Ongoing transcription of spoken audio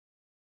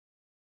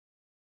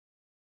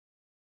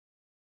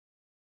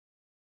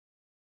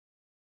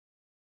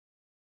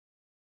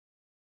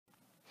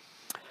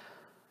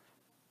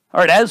All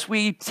right, as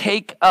we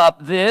take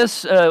up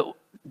this,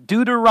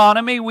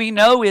 Deuteronomy, we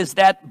know, is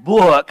that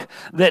book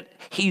that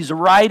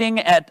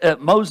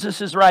Moses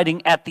is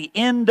writing at the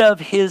end of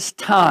his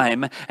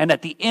time and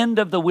at the end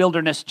of the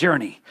wilderness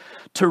journey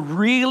to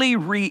really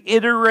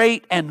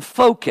reiterate and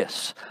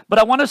focus. But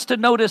I want us to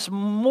notice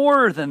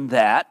more than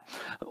that.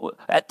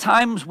 At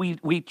times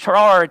we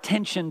draw our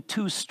attention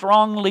too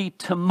strongly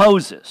to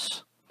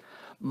Moses.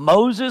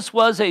 Moses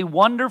was a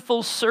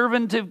wonderful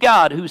servant of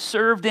God who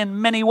served in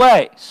many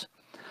ways.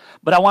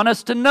 But I want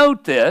us to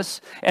note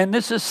this, and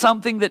this is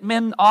something that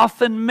men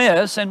often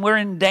miss and we're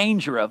in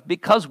danger of,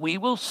 because we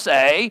will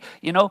say,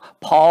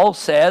 Paul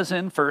says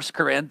in 1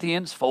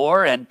 Corinthians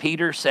 4, and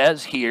Peter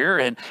says here,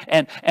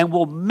 and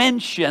we'll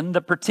mention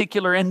the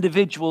particular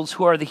individuals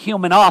who are the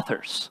human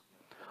authors,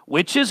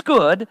 which is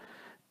good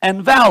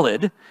and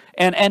valid,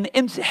 and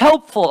it's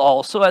helpful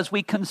also as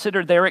we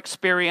consider their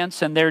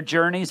experience and their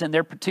journeys and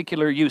their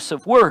particular use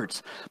of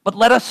words. But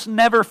let us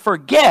never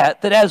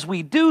forget that as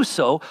we do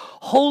so,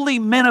 holy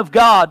men of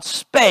God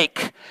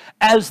spake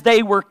as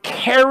they were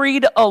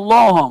carried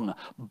along,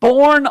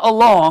 borne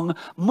along,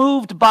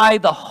 moved by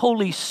the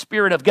Holy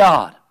Spirit of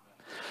God.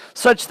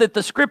 Such that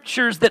the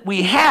scriptures that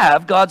we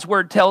have, God's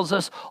word tells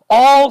us,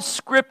 all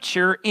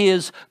scripture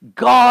is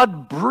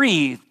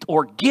God-breathed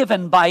or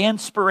given by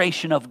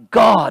inspiration of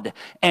God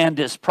and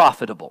is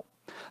profitable.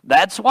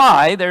 That's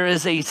why there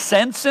is a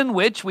sense in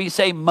which we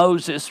say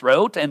Moses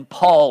wrote and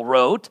Paul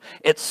wrote,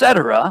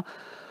 etc.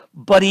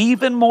 But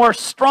even more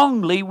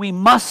strongly, we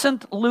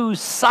mustn't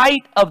lose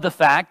sight of the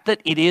fact that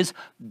it is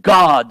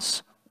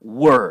God's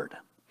word.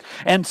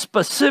 And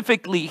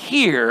specifically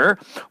here,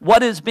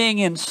 what is being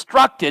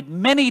instructed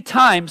many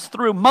times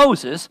through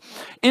Moses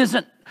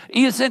isn't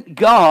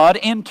God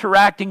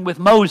interacting with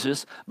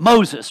Moses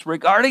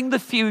regarding the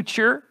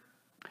future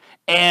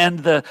and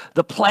the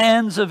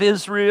plans of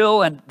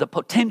Israel and the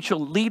potential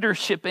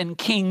leadership in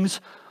kings.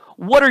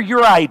 What are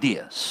your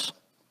ideas?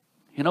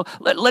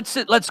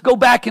 Let's go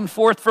back and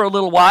forth for a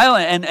little while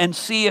and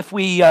see if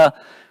we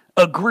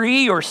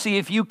agree or see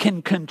if you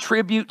can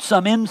contribute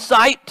some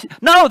insight.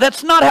 No,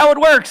 that's not how it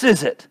works,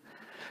 is it?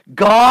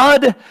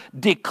 God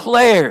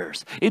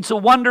declares. It's a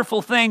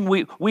wonderful thing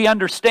we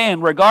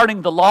understand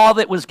regarding the law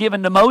that was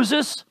given to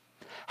Moses.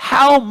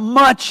 How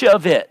much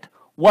of it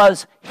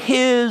was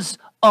his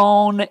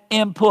own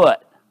input?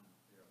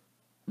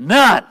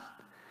 None.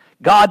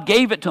 God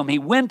gave it to him. He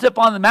went up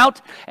on the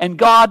mount and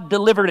God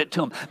delivered it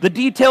to him. The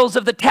details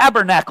of the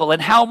tabernacle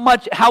and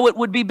how it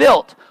would be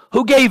built.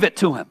 Who gave it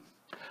to him?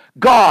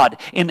 God,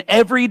 in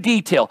every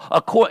detail.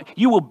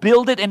 You will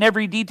build it in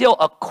every detail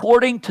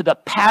according to the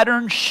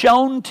pattern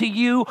shown to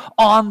you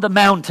on the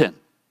mountain.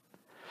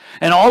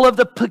 And all of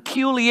the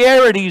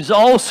peculiarities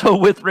also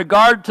with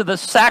regard to the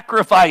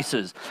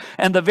sacrifices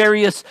and the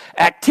various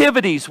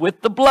activities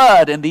with the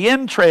blood and the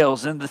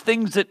entrails and the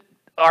things that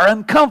are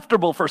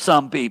uncomfortable for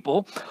some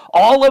people.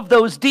 All of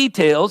those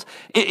details,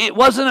 it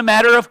wasn't a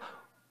matter of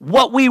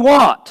what we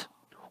want.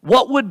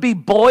 What would be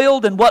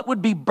boiled and what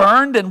would be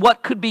burned and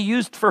what could be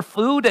used for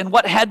food and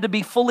what had to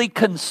be fully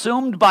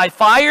consumed by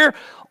fire.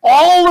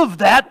 All of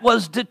that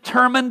was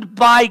determined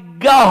by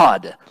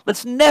God.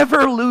 Let's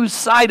never lose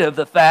sight of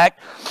the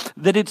fact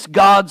that it's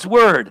God's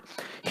word.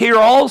 Here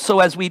also,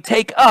 as we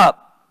take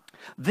up,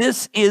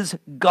 this is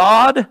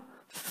God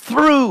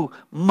through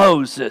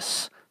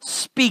Moses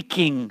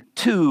speaking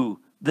to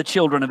the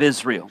children of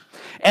Israel.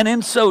 And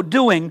in so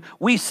doing,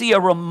 we see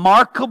a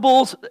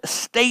remarkable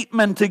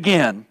statement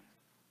again,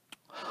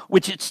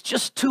 which it's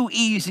just too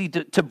easy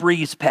to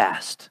breeze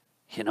past,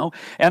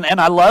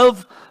 And I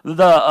love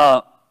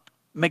the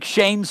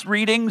McShane's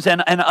readings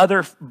and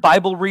other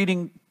Bible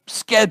reading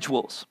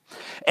schedules.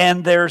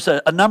 And there's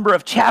a number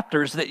of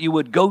chapters that you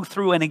would go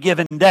through in a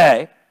given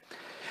day.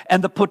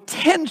 And the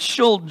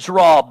potential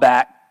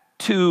drawback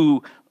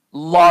to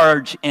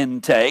large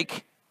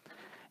intake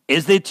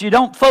is that you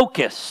don't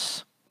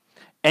focus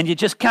and you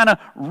just kind of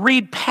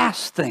read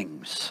past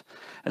things.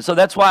 And so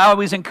that's why I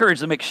always encourage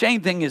the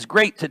McShane thing is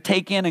great to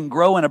take in and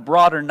grow in a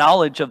broader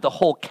knowledge of the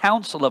whole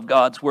counsel of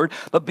God's word.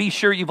 But be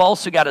sure you've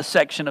also got a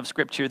section of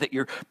scripture that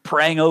you're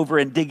praying over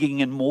and digging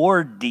in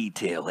more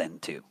detail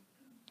into.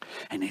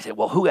 And they say,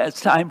 well, who has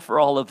time for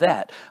all of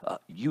that?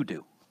 You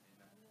do.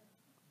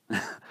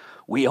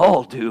 We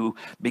all do,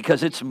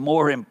 because it's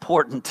more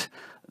important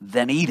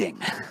than eating.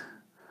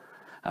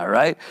 All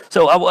right?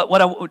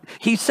 So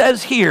he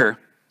says here,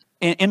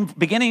 in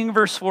beginning in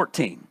verse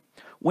 14,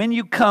 when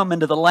you come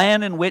into the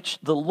land in which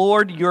the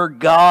Lord your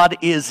God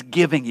is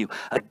giving you.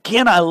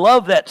 Again, I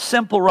love that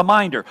simple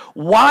reminder.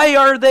 Why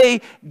are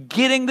they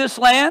getting this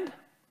land?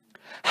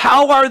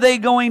 How are they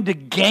going to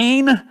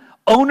gain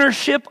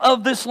ownership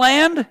of this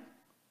land?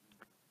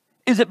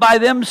 Is it by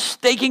them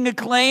staking a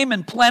claim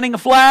and planting a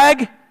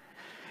flag?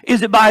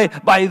 Is it by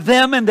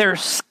them and their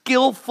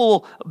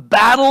skillful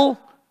battle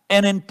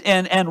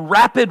and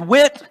rapid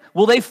wit?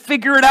 Will they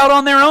figure it out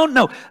on their own?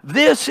 No,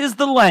 this is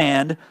the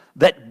land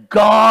that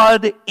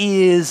God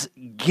is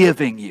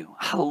giving you.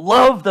 I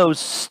love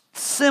those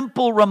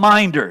simple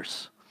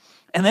reminders.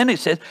 And then he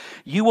says,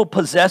 you will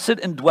possess it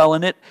and dwell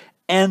in it,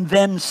 and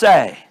then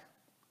say,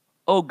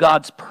 oh,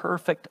 God's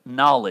perfect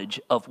knowledge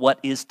of what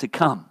is to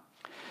come.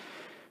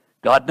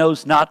 God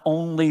knows not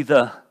only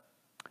the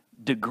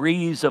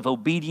degrees of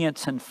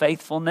obedience and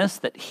faithfulness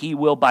that He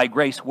will by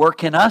grace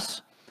work in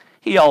us,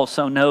 He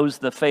also knows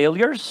the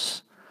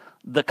failures,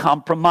 the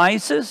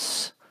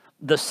compromises,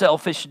 the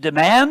selfish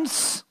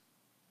demands.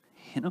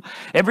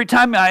 Every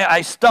time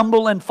I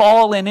stumble and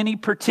fall in any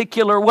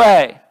particular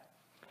way,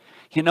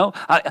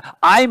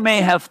 I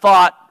may have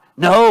thought,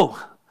 no,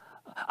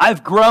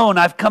 I've grown,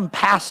 I've come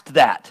past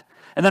that.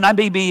 And then I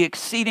may be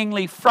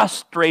exceedingly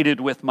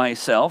frustrated with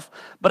myself.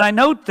 But I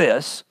note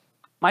this,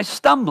 my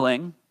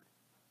stumbling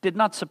did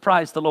not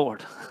surprise the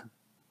Lord.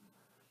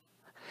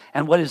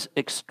 And what is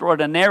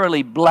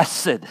extraordinarily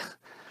blessed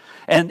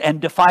and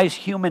defies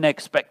human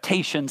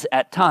expectations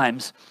at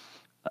times,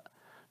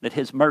 that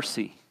His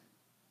mercy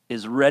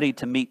is ready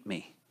to meet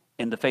me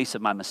in the face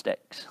of my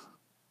mistakes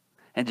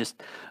and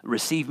just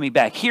receive me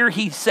back. Here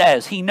He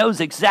says He knows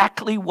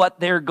exactly what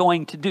they're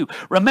going to do.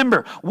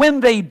 Remember,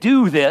 when they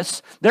do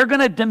this, they're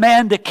going to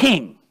demand a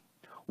king.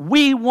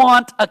 We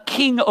want a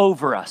king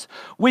over us,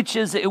 which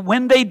is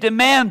when they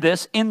demand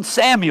this in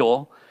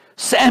Samuel,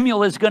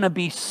 Samuel is going to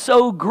be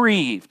so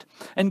grieved.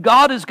 And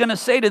God is going to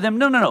say to them,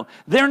 no,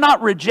 they're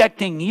not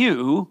rejecting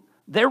you.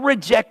 They're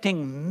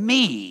rejecting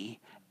me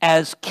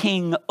as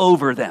king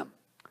over them.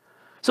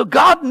 So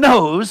God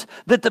knows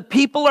that the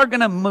people are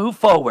going to move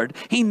forward.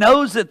 He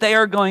knows that they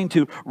are going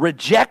to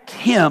reject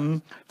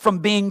Him from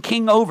being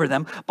king over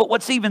them. But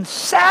what's even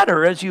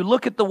sadder, as you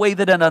look at the way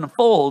that it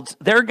unfolds,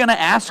 they're going to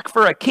ask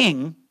for a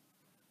king,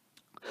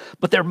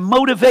 but their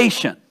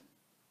motivation,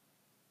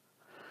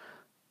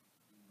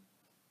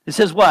 it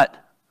says what?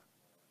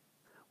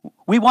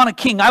 We want a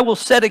king. I will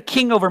set a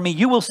king over me.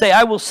 You will say,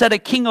 I will set a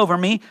king over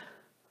me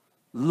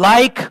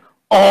like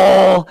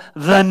all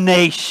the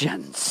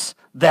nations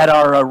that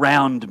are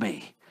around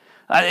me.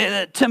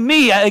 To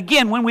me,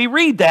 again, when we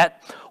read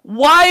that,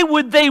 why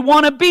would they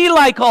want to be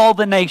like all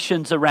the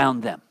nations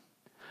around them?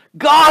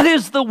 God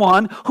is the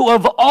one who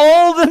of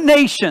all the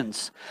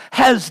nations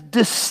has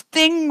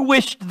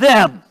distinguished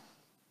them,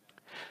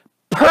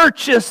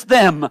 purchased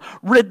them,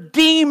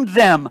 redeemed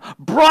them,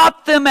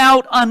 brought them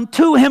out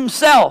unto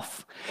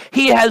Himself.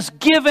 He has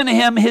given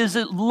him His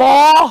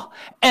law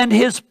and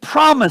His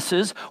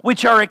promises,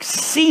 which are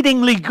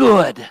exceedingly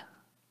good.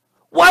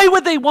 Why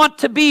would they want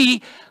to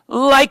be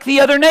like the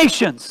other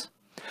nations?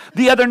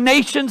 The other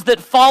nations that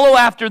follow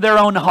after their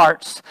own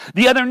hearts.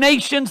 The other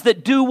nations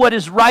that do what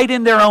is right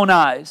in their own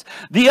eyes.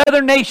 The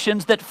other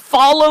nations that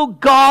follow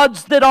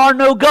gods that are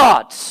no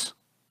gods.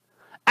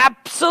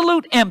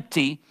 Absolute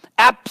empty,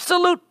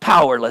 absolute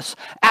powerless,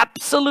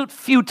 absolute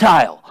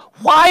futile.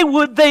 Why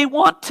would they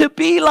want to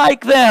be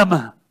like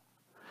them?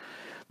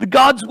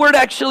 God's word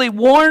actually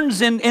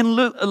warns in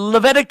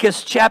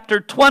Leviticus chapter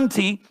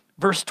 20,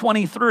 verse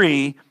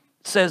 23,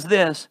 says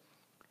this,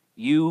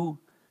 you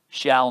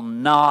shall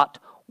not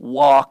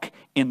walk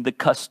in the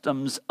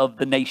customs of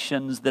the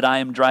nations that I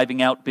am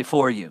driving out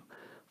before you,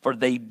 for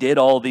they did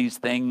all these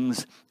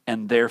things,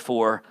 and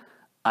therefore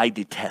I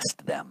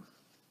detest them.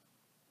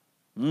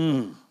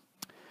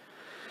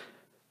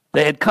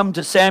 They had come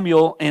to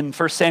Samuel in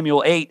 1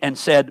 Samuel 8 and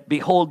said,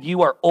 behold,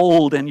 you are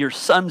old, and your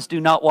sons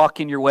do not walk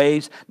in your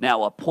ways.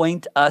 Now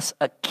appoint us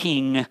a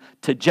king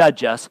to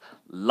judge us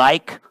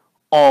like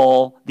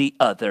all the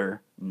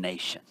other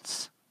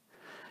nations.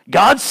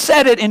 God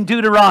said it in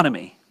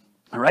Deuteronomy,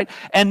 all right?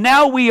 And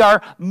now we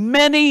are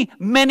many,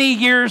 many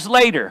years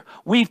later.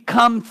 We've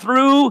come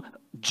through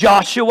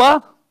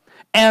Joshua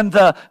and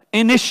the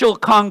initial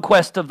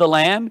conquest of the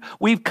land.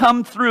 We've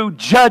come through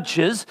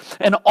Judges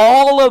and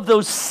all of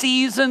those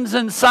seasons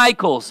and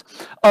cycles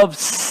of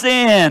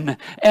sin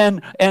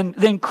and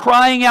then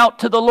crying out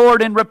to the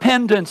Lord in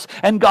repentance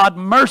and God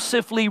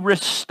mercifully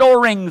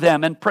restoring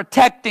them and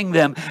protecting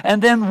them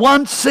and then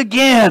once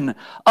again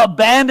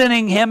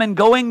abandoning Him and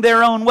going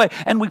their own way.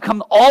 And we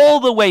come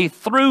all the way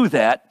through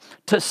that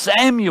to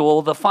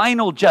Samuel, the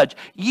final judge,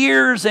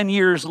 years and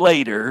years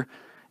later,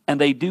 and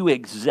they do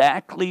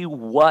exactly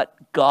what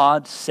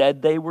God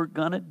said they were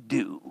going to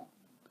do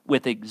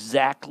with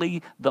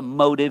exactly the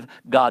motive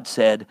God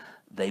said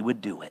they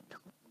would do it.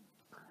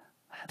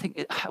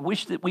 I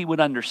wish that we would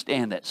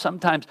understand that.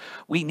 Sometimes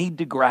we need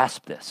to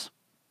grasp this.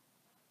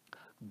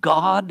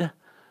 God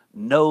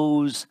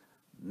knows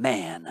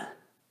man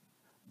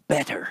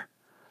better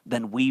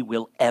than we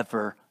will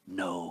ever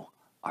know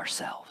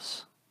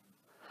ourselves.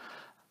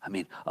 I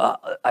mean,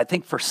 I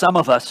think for some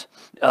of us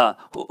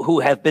who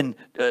have been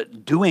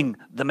doing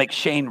the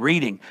M'Cheyne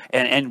reading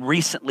and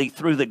recently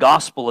through the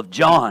Gospel of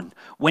John,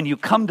 when you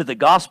come to the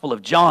Gospel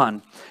of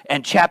John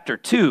and chapter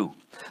 2,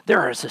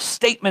 there is a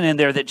statement in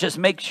there that just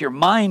makes your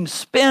mind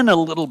spin a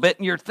little bit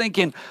and you're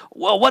thinking,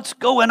 well, what's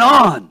going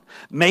on?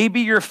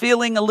 Maybe you're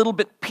feeling a little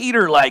bit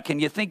Peter-like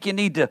and you think you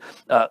need to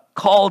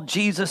call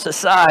Jesus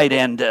aside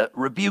and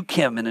rebuke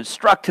Him and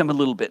instruct Him a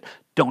little bit.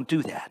 Don't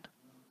do that.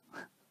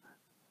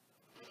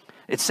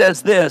 It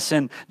says this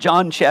in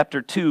John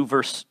chapter 2,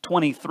 verse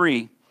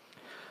 23.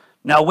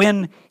 Now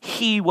when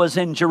He was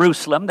in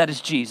Jerusalem, that is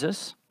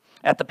Jesus,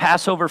 at the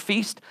Passover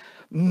feast,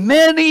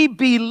 many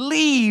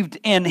believed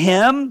in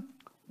him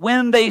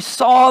when they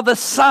saw the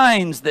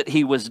signs that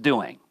he was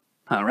doing.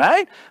 All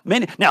right?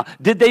 Many. Now,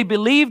 did they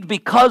believe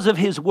because of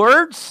his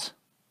words?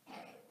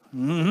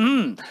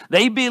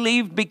 They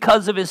believed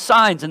because of his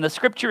signs. And the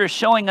scripture is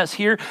showing us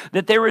here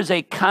that there is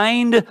a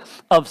kind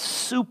of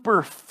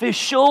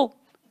superficial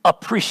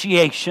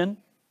appreciation,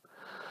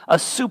 a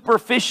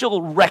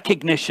superficial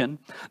recognition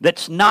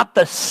that's not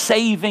the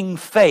saving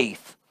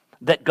faith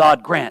that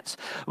God grants.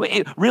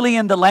 Really,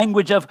 in the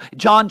language of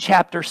John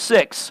chapter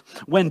 6,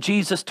 when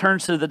Jesus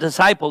turns to the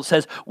disciples,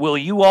 says, "Will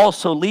you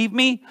also leave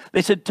me?"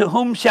 They said, "To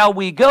whom shall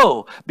we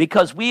go?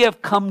 Because we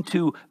have come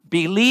to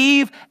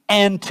believe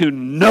and to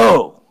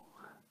know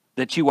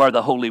that you are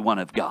the Holy One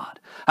of God."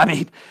 I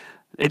mean,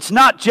 it's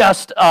not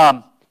just,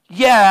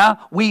 yeah,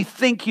 we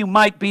think you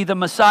might be the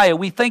Messiah.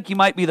 We think you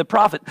might be the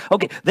prophet.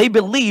 Okay, they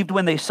believed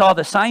when they saw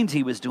the signs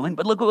he was doing.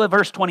 But look what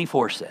verse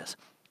 24 says.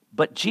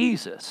 But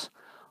Jesus,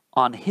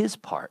 on his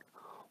part,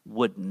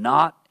 would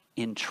not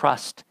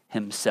entrust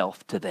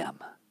himself to them,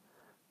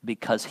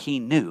 because he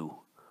knew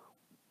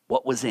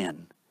what was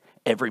in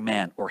every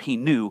man, or he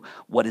knew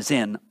what is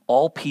in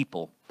all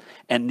people,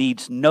 and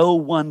needs no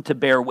one to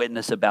bear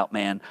witness about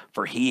man,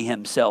 for he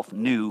himself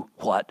knew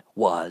what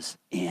was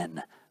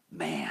in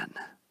man.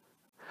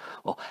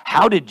 Well,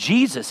 how did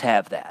Jesus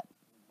have that?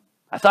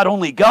 I thought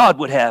only God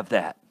would have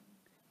that.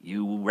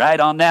 You right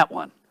on that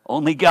one.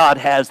 Only God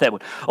has that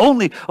one.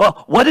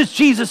 What is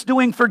Jesus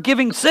doing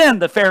forgiving sin?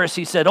 The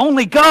Pharisee said,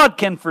 only God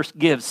can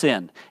forgive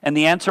sin. And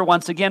the answer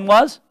once again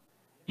was,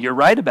 you're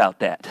right about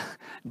that.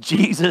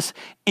 Jesus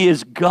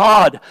is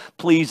God.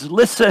 Please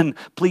listen.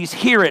 Please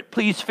hear it.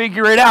 Please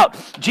figure it out.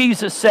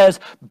 Jesus says,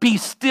 be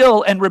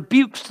still, and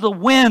rebukes the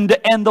wind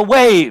and the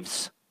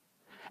waves.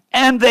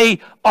 And they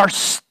are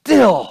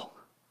still,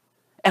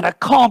 and a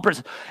calm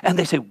person. And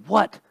they say,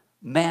 what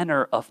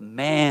manner of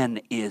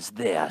man is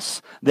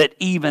this, that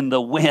even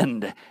the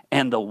wind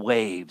and the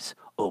waves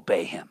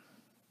obey him?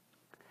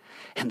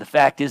 And the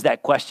fact is,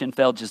 that question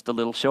fell just a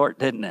little short,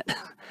 didn't it?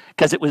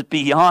 Because it was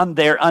beyond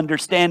their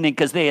understanding,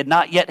 because they had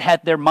not yet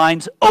had their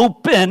minds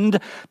opened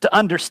to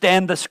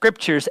understand the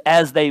scriptures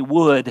as they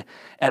would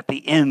at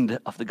the end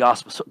of the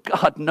gospel. So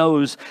God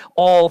knows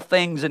all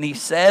things, and he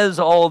says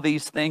all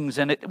these things.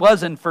 And it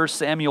was in 1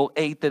 Samuel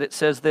 8 that it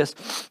says this,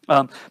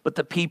 but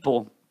the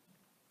people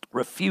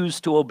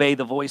refused to obey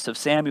the voice of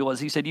Samuel as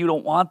he said, you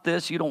don't want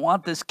this,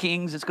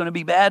 kings, it's going to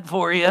be bad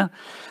for you.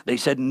 They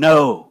said,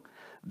 no,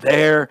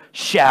 there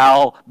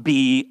shall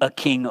be a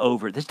king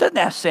over this. Doesn't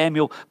ask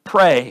Samuel,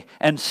 pray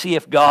and see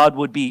if God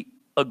would be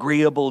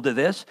agreeable to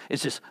this.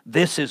 It's just,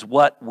 this is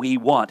what we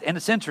want. And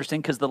it's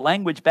interesting because the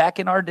language back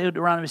in our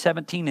Deuteronomy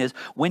 17 is,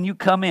 when you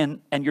come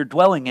in and you're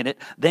dwelling in it,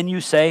 then you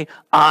say,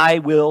 I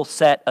will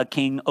set a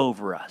king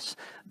over us.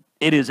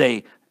 It is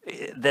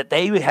that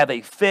they have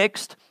a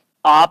fixed,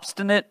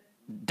 obstinate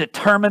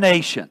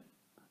determination.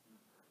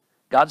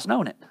 God's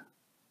known it.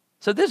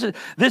 So this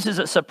is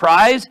a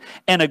surprise,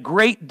 and a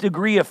great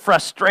degree of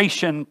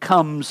frustration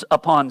comes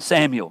upon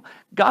Samuel.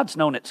 God's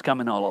known it's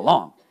coming all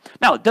along.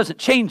 Now, it doesn't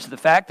change the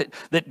fact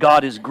that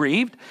God is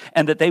grieved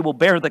and that they will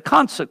bear the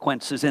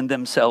consequences in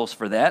themselves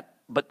for that.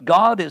 But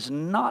God is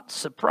not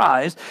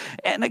surprised.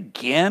 And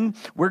again,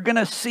 we're going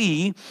to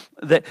see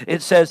that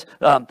it says,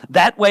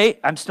 that way,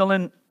 I'm still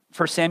in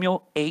 1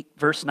 Samuel 8,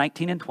 verse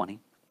 19 and 20.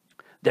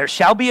 There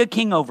shall be a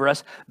king over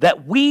us,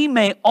 that we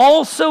may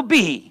also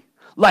be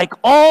like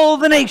all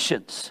the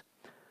nations,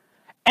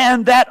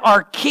 and that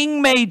our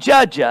king may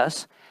judge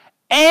us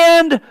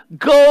and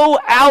go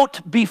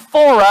out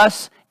before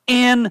us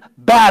in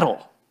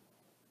battle.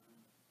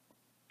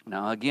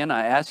 Now again,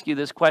 I ask you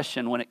this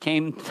question: when it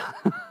came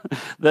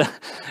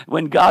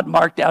when God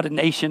marked out a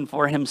nation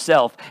for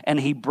himself and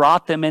he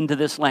brought them into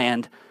this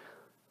land,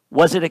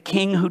 was it a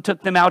king who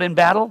took them out in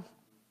battle?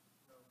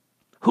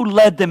 Who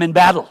led them in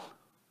battle?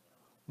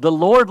 The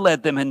Lord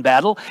led them in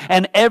battle,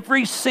 and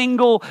every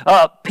single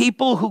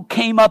people who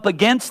came up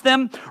against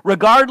them,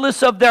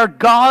 regardless of their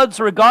gods,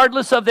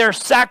 regardless of their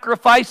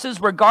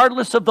sacrifices,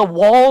 regardless of the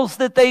walls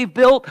that they've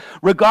built,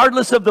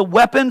 regardless of the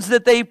weapons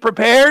that they've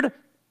prepared,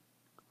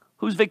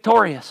 who's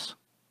victorious?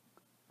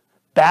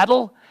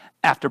 Battle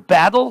after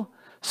battle,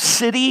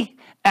 city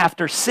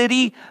after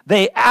city,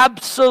 they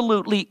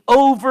absolutely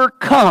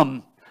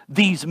overcome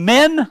these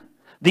men,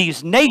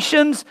 these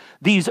nations,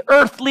 these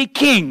earthly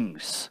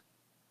kings.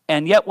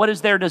 And yet, what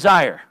is their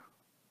desire?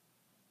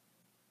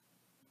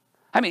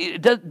 I mean,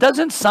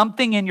 doesn't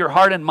something in your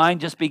heart and mind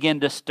just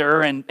begin to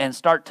stir and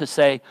start to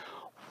say,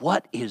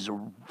 what is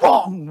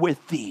wrong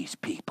with these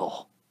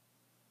people?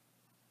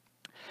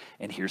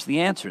 And here's the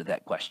answer to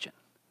that question.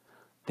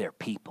 They're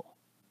people.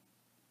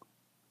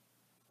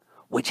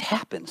 Which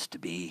happens to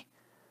be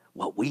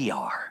what we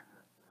are.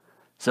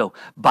 So,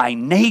 by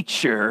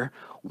nature,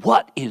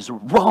 what is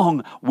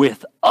wrong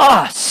with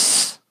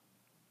us?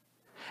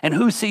 And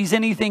who sees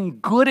anything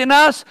good in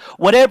us?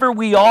 Whatever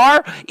we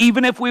are,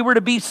 even if we were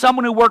to be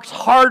someone who works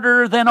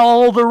harder than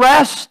all the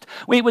rest,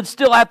 we would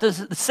still have to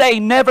say,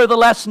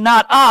 nevertheless,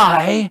 not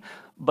I,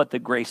 but the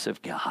grace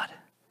of God.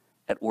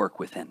 at work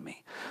within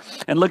me.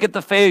 And look at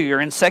the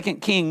failure. In 2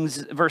 Kings,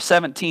 verse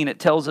 17, it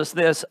tells us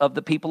this of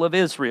the people of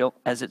Israel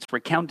as it's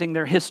recounting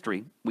their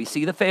history. We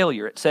see the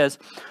failure. It says,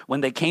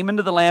 when they came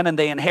into the land and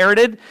they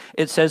inherited,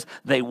 it says,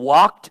 they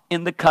walked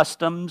in the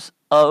customs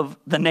of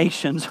the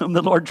nations whom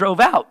the Lord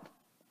drove out.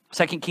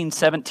 2 Kings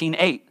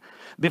 17:8.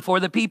 Before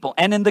the people,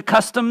 and in the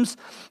customs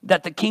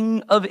that the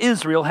king of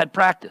Israel had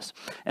practiced.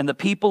 And the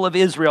people of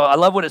Israel, I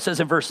love what it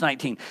says in verse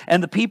 19,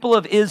 and the people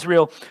of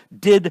Israel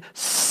did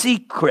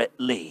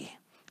secretly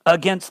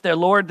against their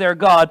Lord their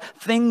God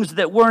things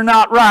that were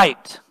not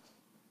right.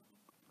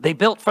 They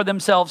built for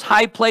themselves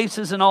high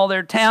places in all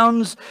their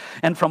towns,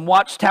 and from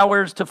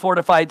watchtowers to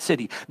fortified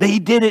city. They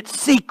did it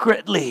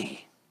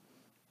secretly.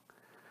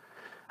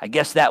 I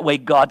guess that way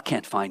God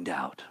can't find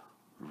out,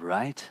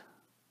 right?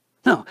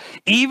 No,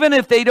 even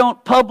if they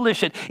don't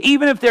publish it,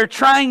 even if they're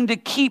trying to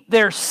keep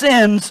their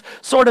sins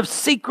sort of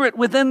secret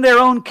within their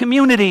own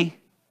community,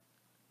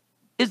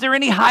 is there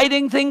any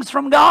hiding things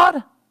from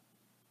God?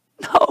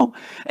 No.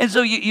 And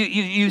so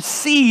you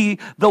see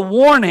the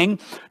warning,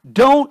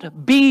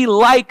 don't be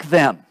like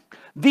them.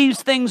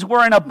 These things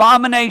were an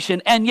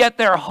abomination, and yet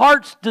their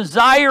heart's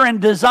desire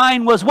and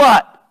design was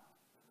what?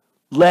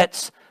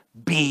 Let's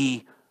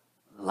be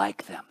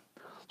like them.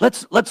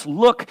 Let's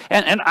look,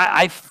 and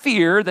I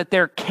fear that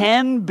there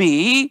can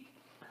be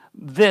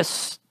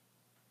this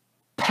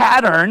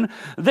pattern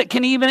that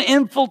can even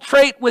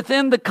infiltrate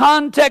within the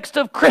context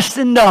of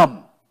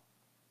Christendom,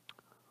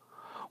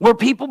 where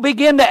people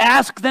begin to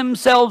ask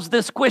themselves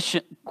this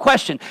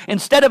question.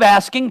 Instead of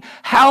asking,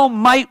 how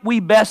might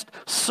we best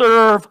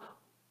serve,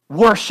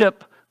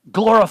 worship,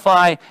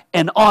 glorify,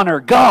 and honor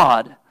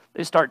God,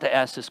 they start to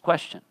ask this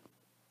question.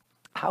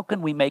 How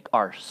can we make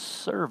our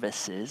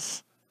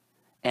services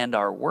and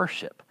our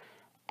worship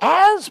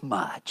as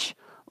much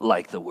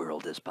like the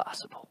world as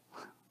possible?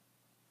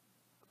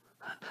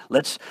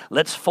 Let's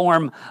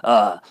form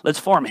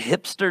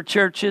hipster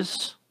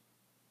churches,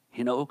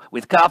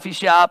 with coffee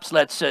shops.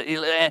 Let's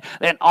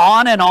and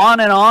on and on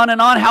and on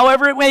and on,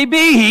 however it may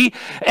be.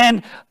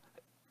 And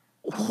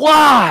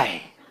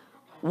why?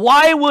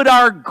 Why would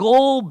our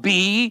goal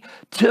be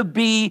to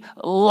be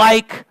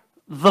like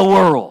the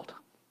world?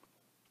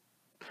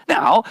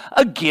 Now,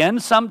 again,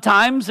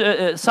 sometimes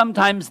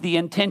the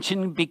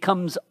intention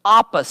becomes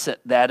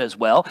opposite that as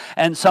well.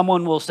 And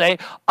someone will say,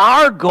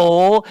 our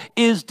goal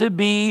is to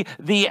be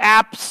the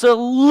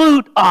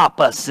absolute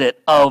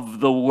opposite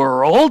of the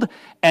world.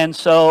 And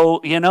so,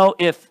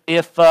 if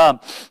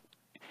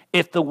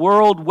the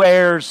world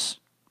wears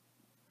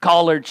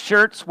collared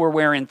shirts, we're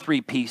wearing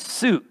three-piece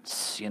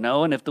suits,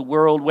 and if the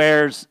world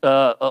wears,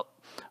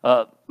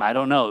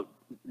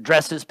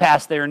 dresses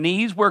past their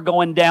knees, we're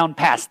going down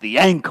past the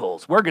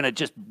ankles. We're going to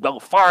just go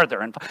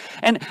farther.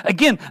 And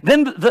again,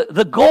 then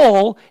the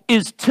goal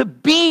is to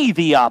be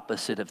the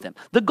opposite of them.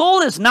 The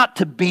goal is not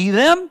to be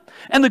them,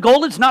 and the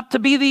goal is not to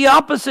be the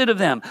opposite of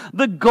them.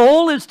 The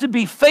goal is to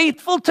be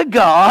faithful to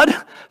God,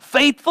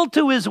 faithful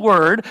to His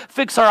Word,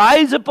 fix our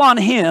eyes upon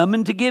Him,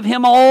 and to give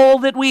Him all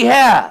that we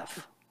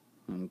have.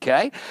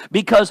 Okay?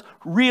 Because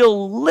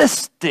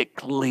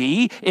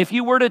realistically, if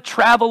you were to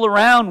travel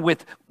around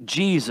with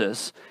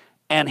Jesus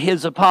and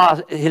his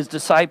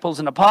disciples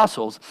and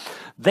apostles,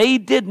 they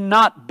did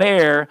not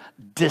bear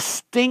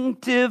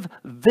distinctive,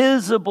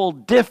 visible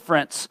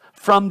difference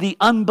from the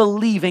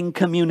unbelieving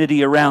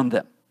community around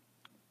them.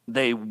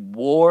 They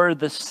wore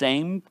the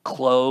same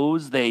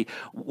clothes. They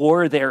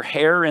wore their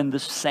hair in the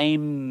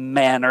same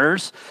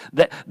manners.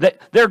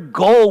 Their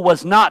goal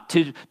was not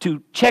to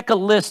check a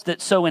list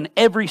that so in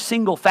every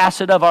single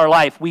facet of our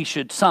life we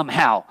should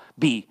somehow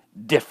be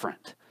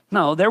different.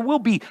 No, there will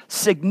be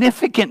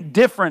significant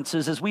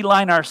differences as we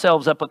line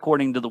ourselves up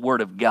according to the Word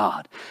of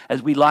God,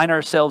 as we line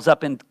ourselves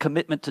up in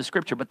commitment to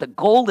Scripture. But the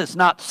goal is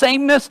not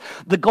sameness.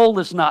 The goal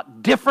is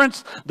not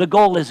difference. The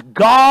goal is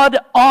God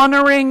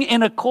honoring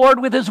in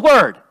accord with His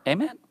Word.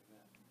 Amen?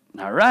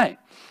 All right.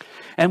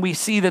 And we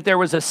see that there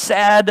was a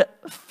sad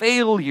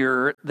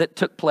failure that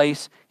took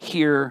place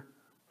here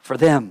for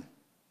them.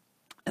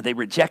 And they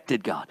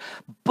rejected God.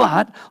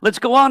 But let's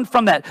go on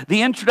from that.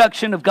 The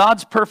introduction of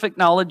God's perfect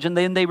knowledge, and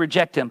then they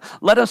reject Him.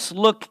 Let us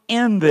look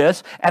in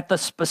this at the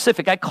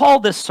specific. I call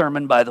this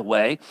sermon, by the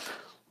way,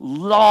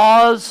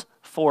 Laws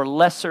for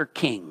Lesser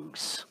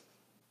Kings.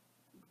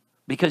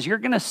 Because you're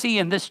going to see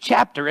in this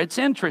chapter, it's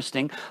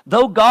interesting,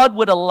 though God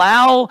would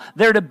allow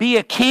there to be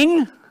a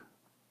king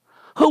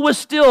who was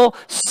still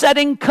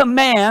setting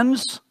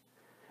commands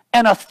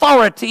and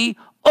authority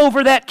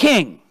over that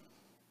king.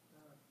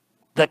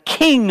 The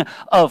King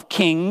of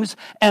Kings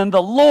and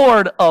the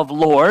Lord of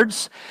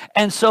Lords.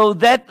 And so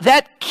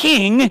that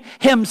king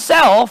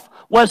himself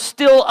was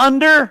still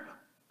under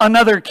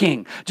another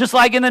king. Just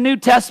like in the New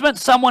Testament,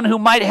 someone who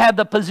might have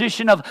the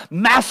position of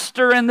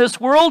master in this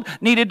world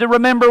needed to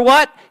remember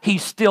what? He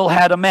still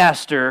had a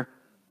master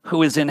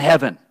who is in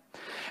heaven.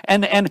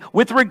 And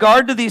with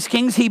regard to these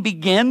kings, he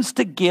begins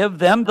to give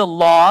them the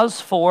laws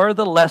for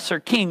the lesser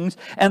kings.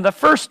 And the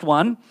first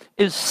one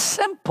is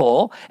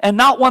simple and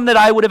not one that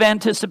I would have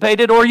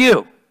anticipated or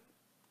you.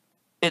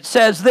 It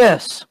says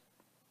this: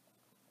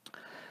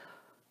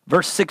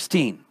 Verse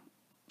 16,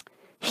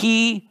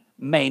 he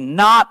may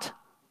not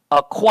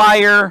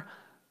acquire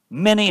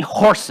many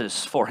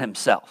horses for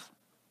himself.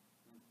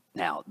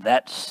 Now,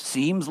 that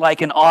seems like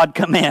an odd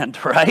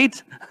command,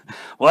 right?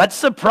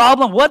 What's the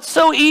problem? What's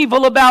so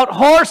evil about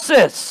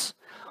horses?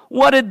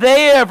 What did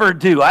they ever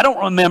do? I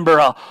don't remember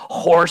a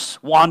horse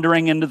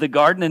wandering into the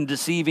garden and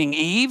deceiving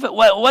Eve.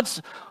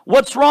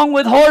 What's wrong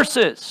with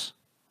horses?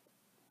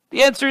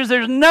 The answer is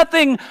there's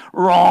nothing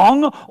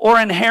wrong or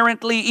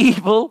inherently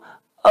evil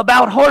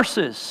about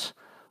horses.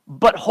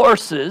 But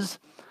horses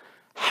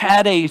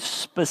had a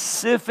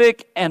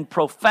specific and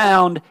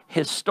profound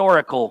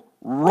historical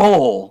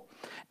role.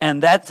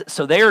 And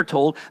so they are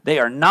told they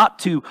are not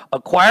to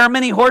acquire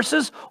many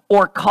horses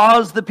or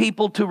cause the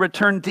people to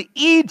return to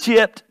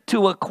Egypt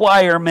to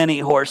acquire many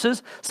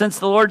horses, since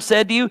the Lord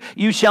said to you,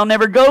 you shall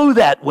never go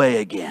that way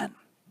again.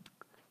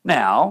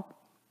 Now,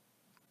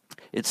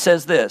 it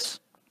says this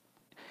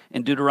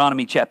in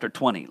Deuteronomy chapter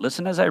 20.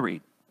 Listen as I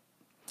read.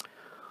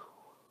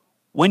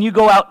 When you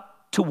go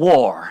out to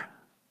war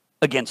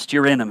against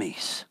your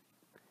enemies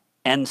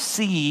and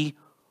see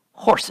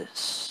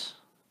horses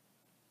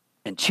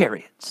and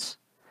chariots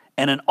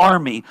and an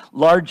army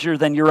larger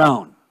than your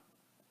own,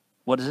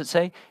 what does it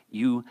say?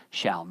 You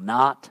shall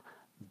not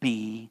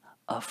be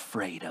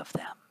afraid of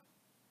them.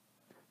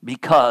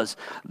 Because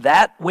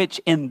that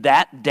which in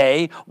that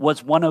day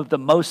was one of the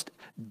most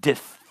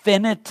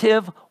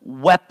definitive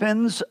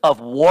weapons of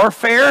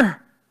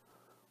warfare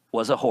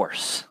was a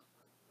horse.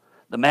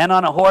 The man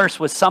on a horse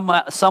was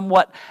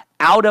somewhat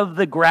out of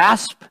the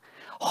grasp,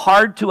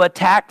 hard to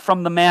attack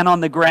from the man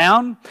on the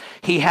ground.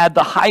 He had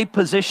the high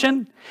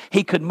position.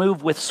 He could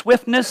move with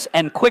swiftness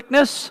and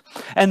quickness.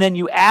 And then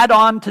you add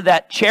on to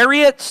that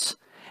chariots,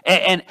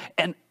 and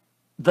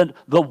the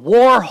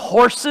war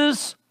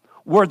horses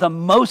were the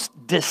most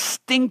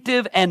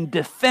distinctive and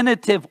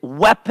definitive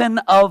weapon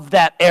of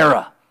that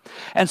era.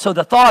 And so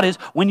the thought is,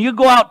 when you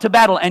go out to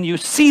battle and you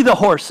see the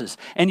horses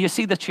and you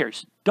see the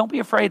chariots, don't be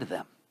afraid of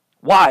them.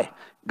 Why?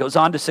 It goes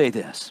on to say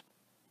this.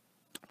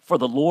 For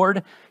the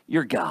Lord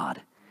your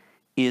God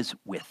is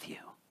with you,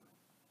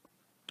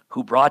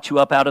 who brought you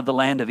up out of the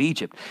land of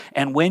Egypt.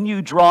 And when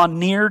you draw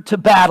near to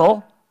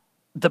battle,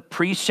 the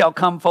priest shall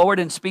come forward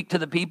and speak to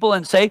the people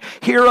and say,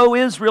 Hear, O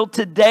Israel,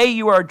 today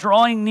you are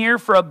drawing near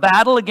for a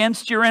battle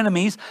against your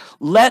enemies.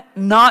 Let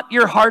not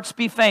your hearts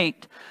be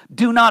faint.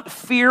 Do not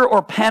fear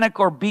or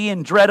panic or be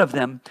in dread of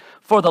them.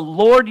 For the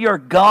Lord your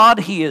God,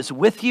 He is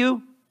with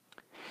you.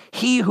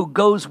 He who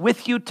goes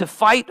with you to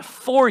fight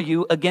for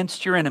you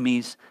against your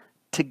enemies,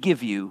 to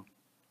give you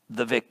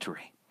the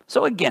victory.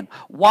 So again,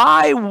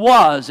 why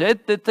was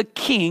it that the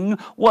king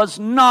was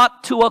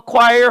not to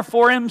acquire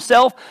for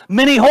himself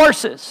many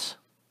horses?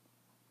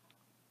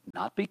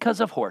 Not because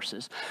of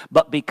horses,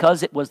 but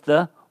because it was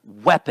the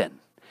weapon.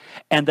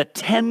 And the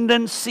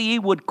tendency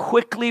would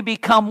quickly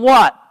become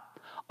what?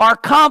 Our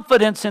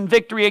confidence in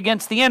victory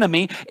against the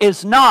enemy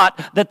is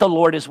not that the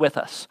Lord is with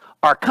us.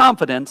 Our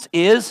confidence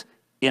is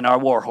in our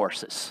war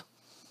horses.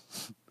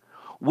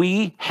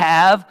 We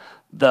have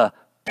the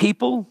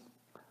people,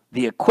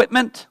 the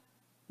equipment,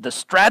 the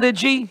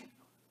strategy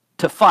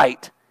to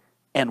fight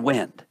and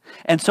win.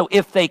 And so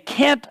if they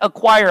can't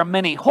acquire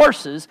many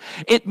horses,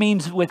 it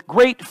means with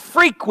great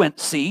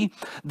frequency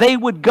they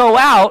would go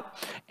out,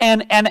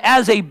 and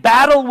as a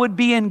battle would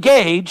be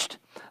engaged,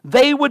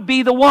 they would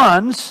be the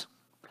ones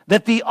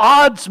that the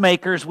odds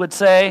makers would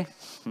say,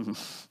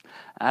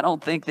 I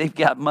don't think they've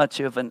got much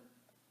of a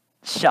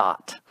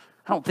shot.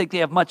 I don't think they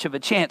have much of a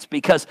chance,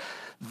 because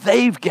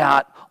they've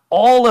got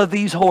all of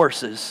these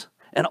horses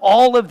and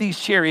all of these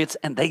chariots,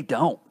 and they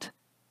don't.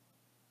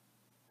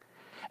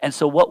 And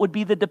so what would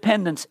be the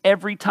dependence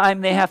every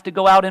time they have to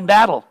go out in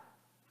battle?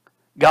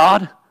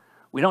 God,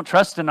 we don't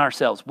trust in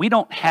ourselves. We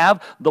don't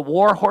have the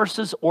war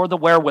horses or the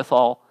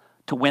wherewithal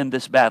to win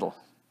this battle.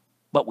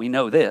 But we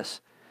know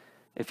this: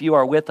 if you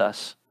are with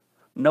us,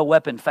 no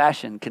weapon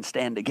fashioned can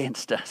stand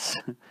against us.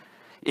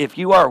 If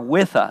you are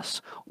with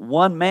us,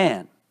 one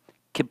man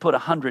can put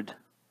 100,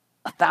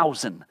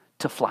 1,000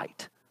 to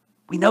flight.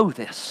 We know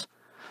this.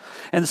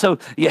 And so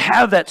you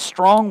have that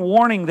strong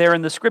warning there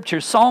in the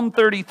scriptures. Psalm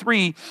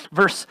 33,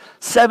 verse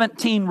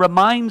 17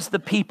 reminds the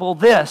people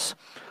this: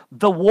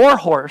 the war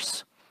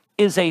horse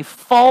is a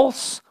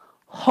false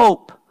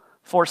hope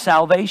for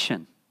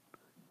salvation,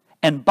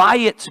 and by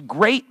its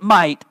great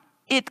might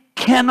it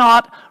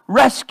cannot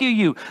rescue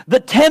you. The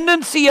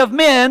tendency of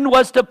men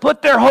was to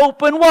put their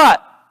hope in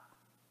what?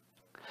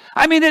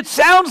 I mean, it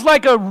sounds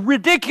like a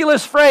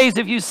ridiculous phrase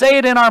if you say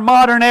it in our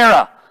modern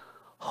era.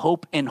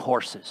 Hope in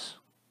horses.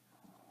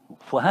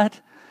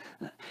 What?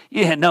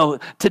 Yeah, no,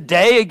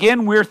 today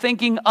again we're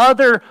thinking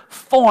other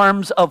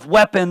forms of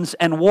weapons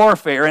and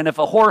warfare, and if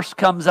a horse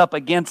comes up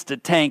against a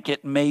tank,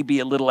 it may be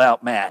a little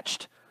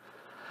outmatched.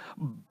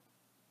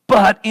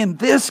 But in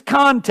this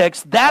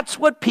context, that's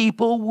what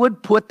people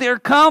would put their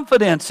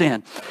confidence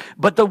in.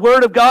 But the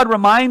Word of God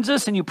reminds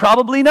us, and you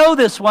probably know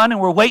this one, and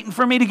we're waiting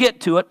for me to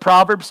get to it,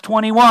 Proverbs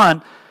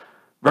 21,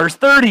 verse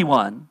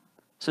 31,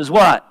 says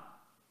what?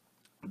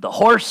 The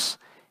horse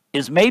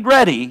is made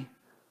ready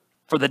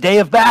for the day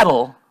of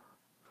battle,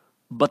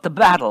 but the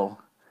battle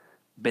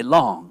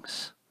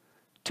belongs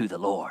to the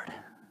Lord.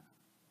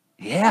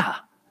 Yeah.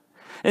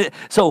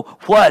 So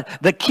what?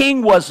 The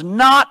king was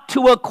not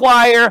to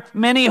acquire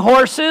many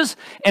horses,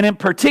 and in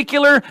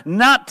particular,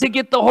 not to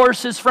get the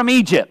horses from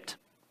Egypt.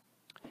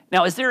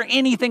 Now, is there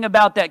anything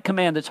about that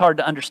command that's hard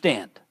to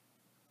understand?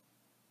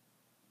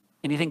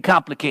 Anything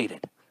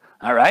complicated?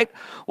 All right.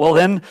 Well,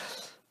 then,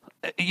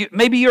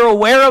 maybe you're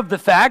aware of the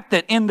fact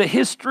that in the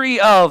history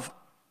of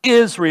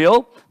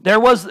Israel,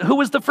 who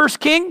was the first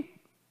king?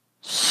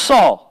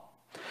 Saul.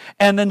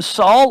 And then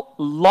Saul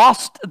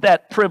lost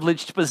that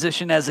privileged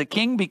position as a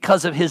king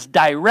because of his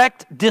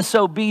direct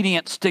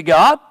disobedience to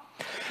God.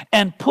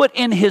 And put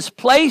in his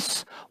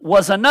place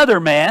was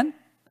another man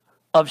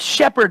of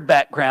shepherd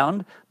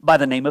background by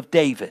the name of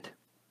David.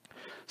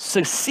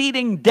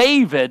 Succeeding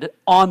David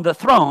on the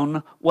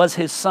throne was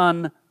his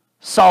son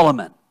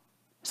Solomon.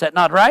 Is that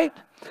not right?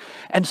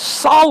 And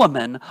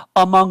Solomon,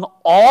 among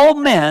all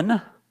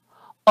men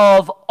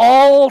of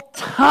all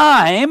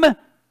time,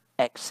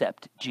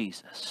 except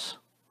Jesus,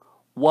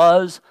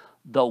 was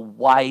the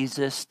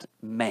wisest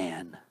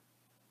man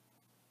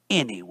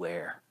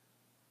anywhere,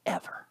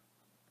 ever.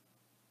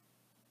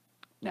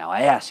 Now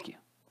I ask you,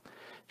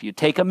 if you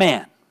take a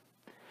man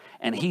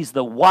and he's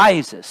the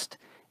wisest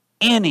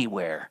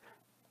anywhere,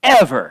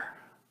 ever,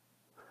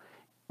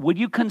 would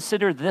you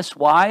consider this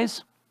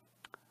wise?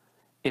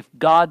 If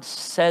God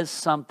says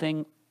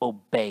something,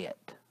 obey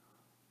it.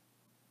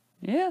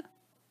 Yeah.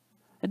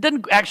 It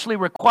doesn't actually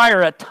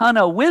require a ton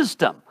of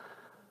wisdom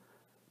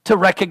to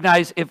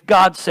recognize if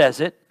God says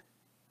it,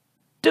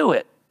 do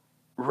it,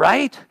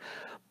 right?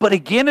 But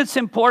again, it's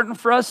important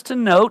for us to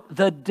note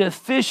the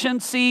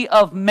deficiency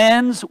of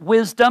men's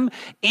wisdom,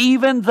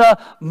 even the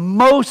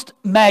most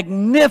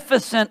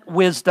magnificent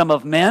wisdom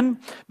of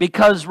men,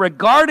 because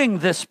regarding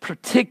this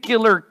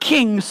particular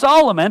King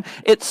Solomon,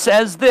 it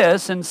says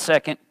this in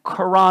 2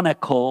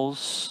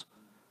 Chronicles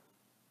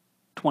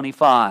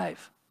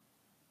 25.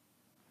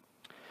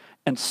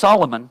 And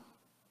Solomon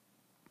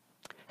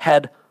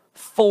had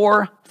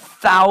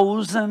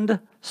 4,000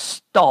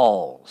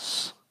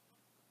 stalls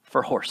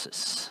for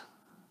horses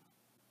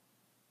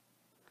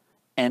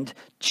and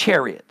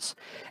chariots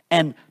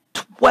and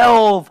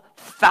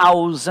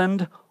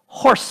 12,000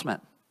 horsemen.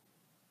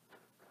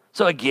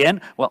 So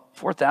again, well,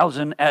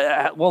 4,000,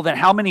 well then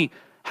how many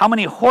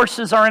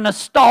horses are in a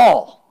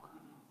stall?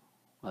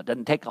 Well, it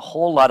doesn't take a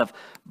whole lot of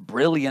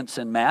brilliance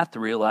in math to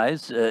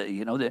realize,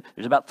 there's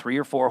about 3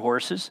 or 4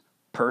 horses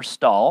per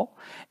stall.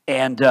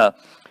 And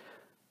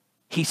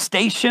he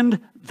stationed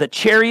the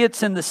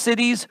chariots in the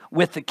cities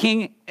with the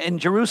king in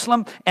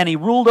Jerusalem, and he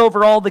ruled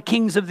over all the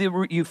kings of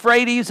the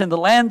Euphrates and the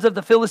lands of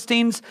the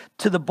Philistines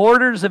to the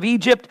borders of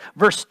Egypt.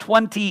 Verse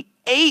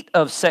 28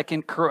 of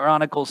 2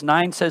 Chronicles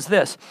 9 says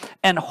this,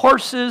 and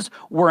horses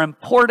were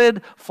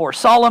imported for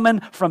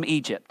Solomon from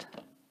Egypt.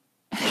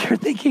 You're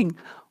thinking,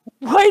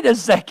 wait a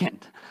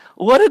second.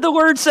 What did the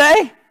word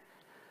say?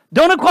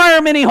 Don't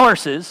acquire many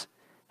horses,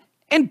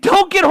 and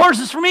don't get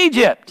horses from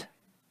Egypt.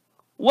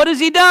 What has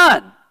he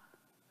done?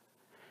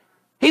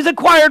 He's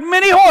acquired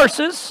many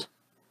horses,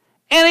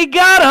 and he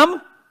got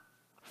them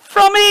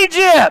from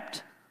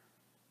Egypt.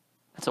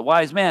 That's a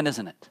wise man,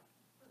 isn't it?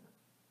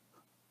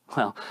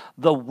 Well,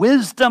 the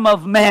wisdom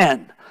of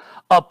man,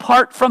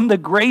 apart from the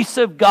grace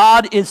of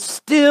God, is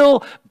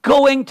still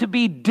going to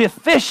be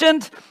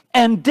deficient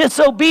and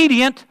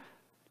disobedient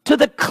to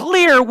the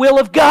clear will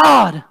of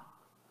God.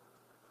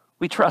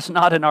 We trust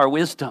not in our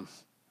wisdom,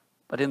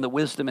 but in the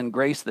wisdom and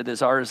grace that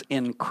is ours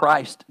in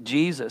Christ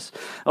Jesus.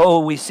 Oh,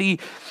 we see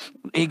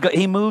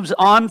he moves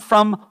on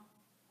from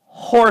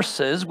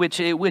horses, which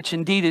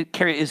indeed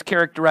is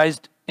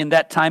characterized in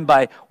that time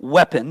by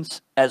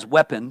weapons, as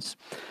weapons.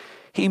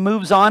 He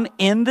moves on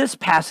in this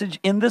passage,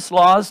 in this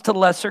laws to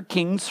lesser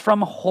kings,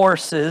 from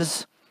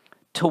horses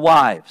to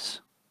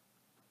wives.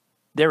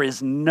 There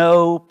is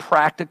no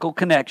practical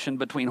connection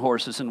between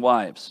horses and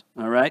wives,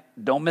 all right?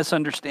 Don't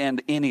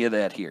misunderstand any of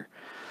that here.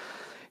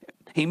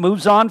 He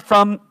moves on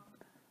from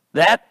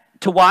that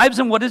to wives,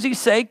 and what does he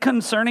say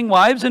concerning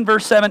wives in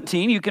verse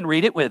 17? You can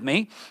read it with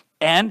me.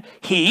 And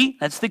he,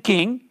 that's the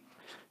king,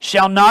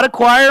 shall not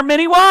acquire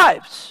many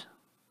wives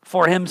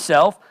for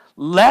himself,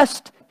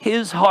 lest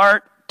his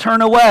heart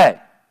turn away.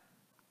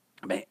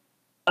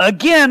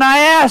 Again, I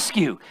ask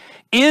you,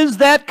 is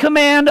that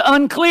command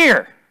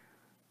unclear?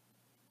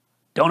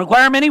 Don't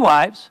acquire many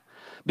wives,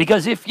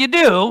 because if you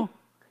do,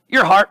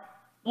 your heart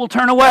will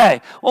turn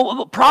away.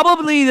 Well,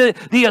 probably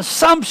the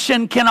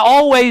assumption can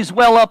always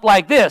well up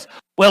like this.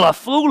 Well, a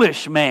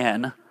foolish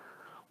man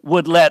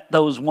would let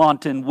those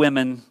wanton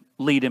women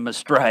lead him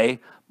astray,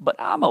 but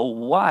I'm a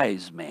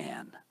wise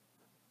man.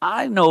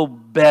 I know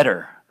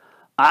better.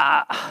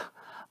 I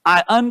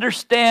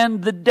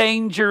understand the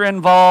danger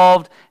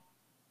involved,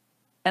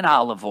 and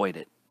I'll avoid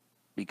it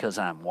because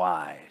I'm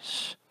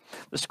wise.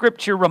 The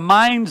scripture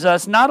reminds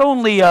us not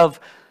only of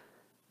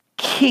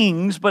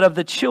kings, but of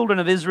the children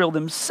of Israel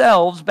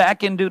themselves.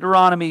 Back in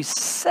Deuteronomy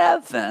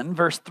 7,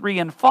 verse 3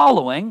 and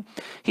following,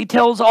 he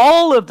tells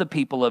all of the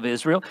people of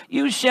Israel,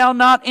 you shall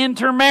not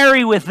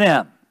intermarry with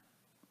them,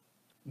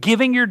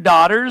 giving your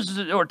daughters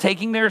or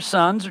taking their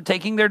sons or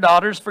taking their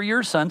daughters for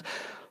your sons,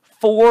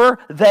 for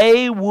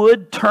they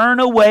would turn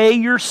away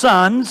your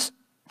sons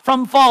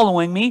from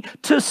following me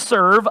to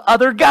serve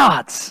other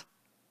gods.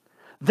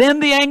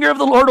 Then the anger of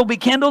the Lord will be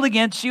kindled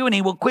against you, and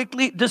he will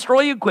quickly destroy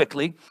you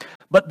quickly.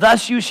 But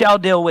thus you shall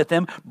deal with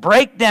them,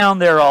 break down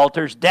their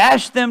altars,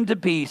 dash them to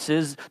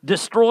pieces,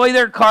 destroy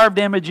their carved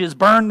images,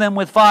 burn them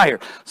with fire.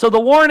 So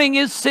the warning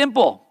is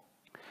simple.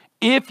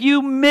 If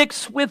you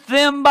mix with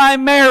them by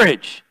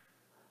marriage,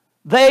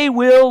 they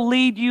will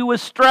lead you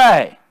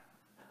astray.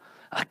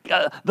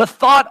 The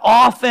thought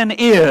often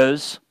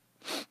is,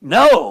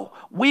 no,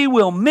 we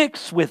will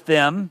mix with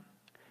them,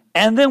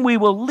 and then we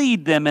will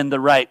lead them in the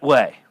right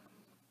way.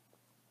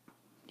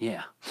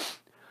 Yeah.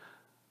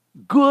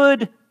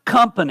 Good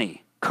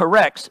company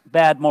corrects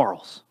bad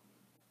morals.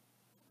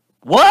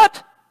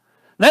 What?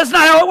 That's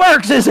not how it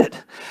works, is it?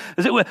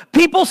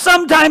 People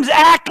sometimes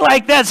act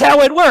like that's how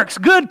it works.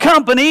 Good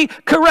company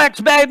corrects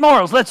bad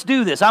morals. Let's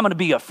do this. I'm going to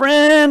be a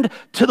friend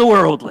to the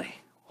worldly.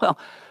 Well,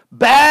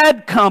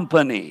 bad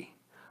company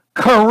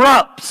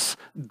corrupts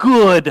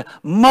good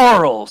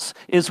morals,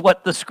 is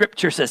what the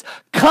scripture says.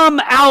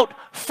 Come out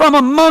from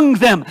among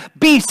them.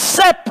 Be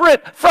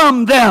separate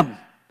from them.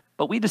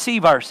 But we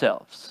deceive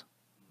ourselves,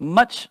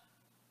 much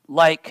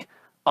like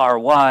our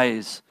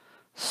wise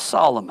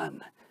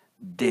Solomon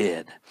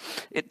did.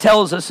 It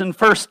tells us in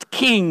 1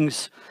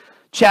 Kings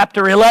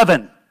chapter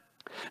 11.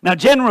 Now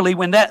generally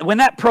when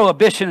that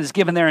prohibition is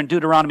given there in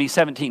Deuteronomy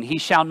 17, he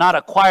shall not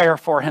acquire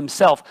for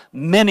himself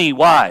many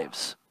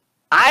wives.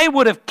 I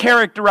would have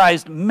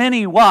characterized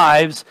many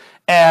wives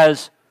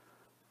as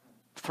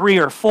 3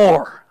 or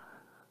 4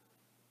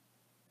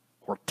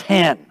 or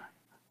 10.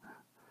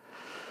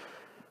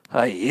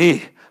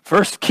 1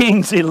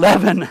 Kings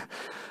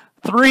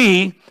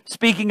 11:3,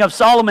 speaking of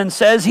Solomon,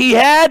 says he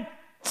had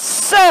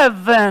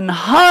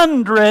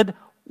 700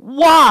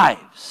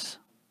 wives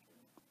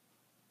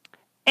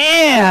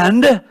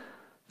and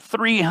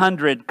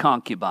 300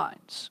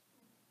 concubines,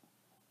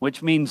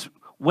 which means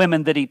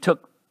women that he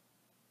took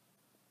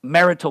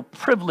marital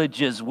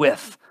privileges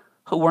with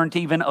who weren't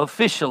even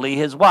officially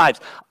his wives.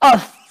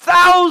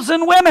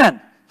 1,000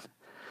 women.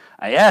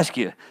 I ask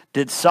you,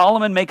 did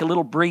Solomon make a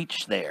little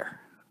breach there?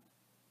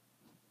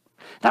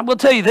 Now, we'll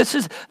tell you, this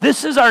is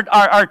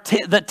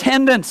the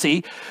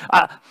tendency.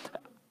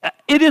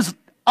 It is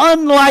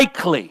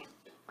unlikely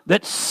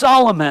that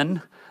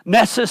Solomon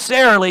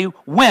necessarily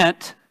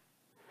went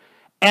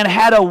and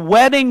had a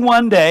wedding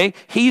one day.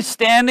 He's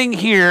standing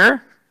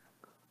here,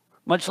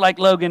 much like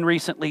Logan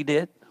recently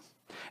did.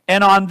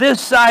 And on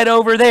this side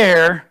over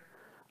there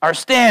are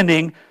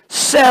standing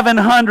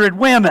 700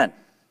 women.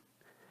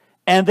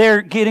 And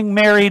they're getting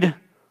married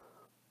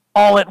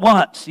all at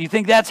once. You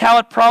think that's how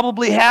it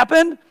probably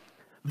happened?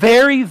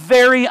 Very,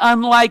 very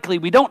unlikely.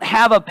 We don't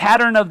have a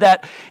pattern of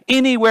that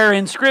anywhere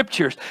in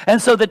scriptures.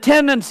 And so the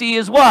tendency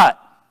is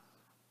what?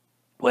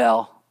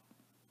 Well,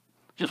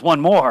 just one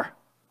more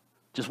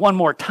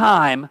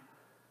time.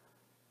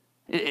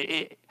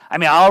 I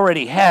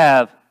already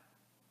have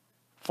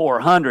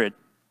 400.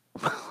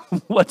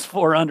 What's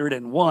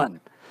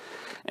 401?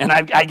 And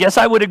I guess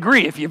I would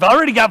agree. If you've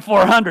already got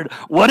 400,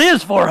 what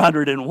is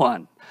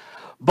 401?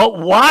 But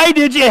why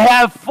did you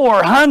have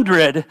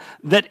 400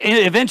 that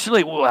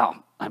eventually,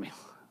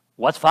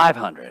 what's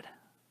 500?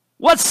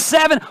 What's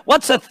 7?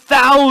 What's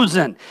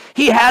 1,000?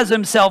 He has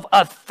himself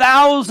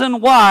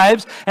 1,000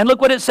 wives. And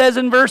look what it says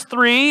in verse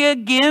 3.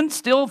 Again,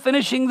 still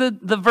finishing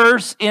the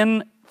verse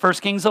in 1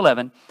 Kings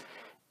 11.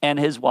 And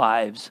his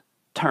wives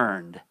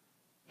turned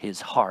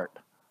his heart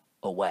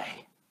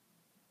away.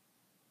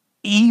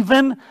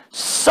 Even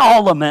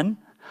Solomon,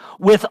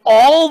 with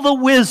all the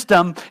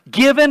wisdom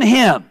given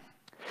him,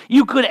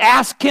 you could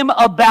ask him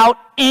about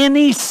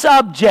any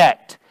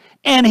subject,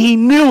 and he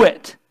knew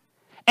it.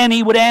 And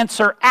he would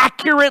answer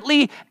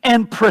accurately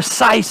and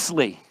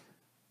precisely.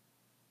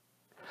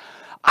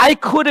 I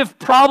could have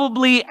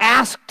probably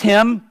asked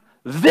him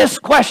this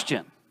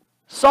question.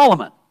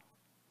 Solomon,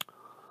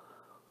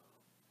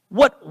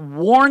 what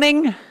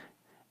warning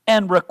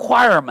and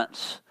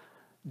requirements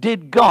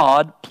did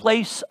God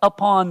place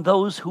upon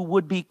those who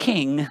would be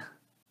king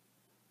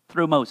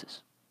through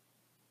Moses?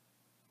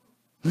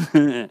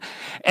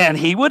 And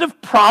he would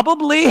have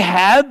probably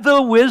had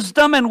the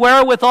wisdom and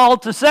wherewithal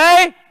to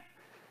say,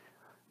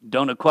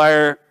 don't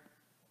acquire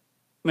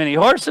many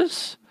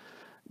horses,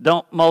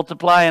 don't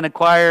multiply and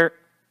acquire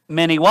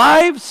many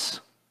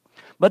wives.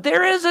 But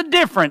there is a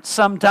difference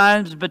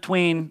sometimes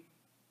between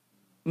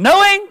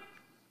knowing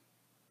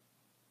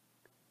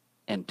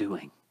and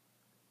doing.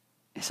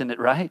 Isn't it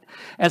right?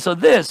 And so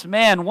this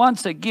man,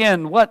 once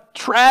again, what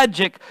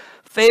tragic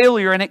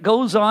failure. And it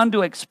goes on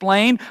to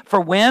explain,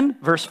 for when,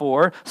 verse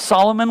 4,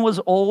 Solomon was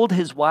old,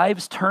 his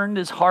wives turned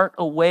his heart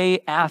away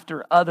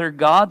after other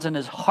gods, and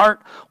his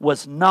heart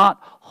was not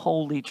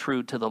wholly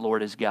true to the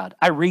Lord his God.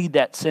 I read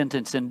that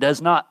sentence and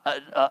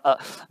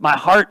my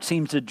heart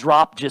seems to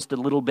drop just a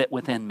little bit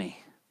within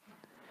me.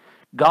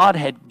 God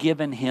had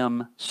given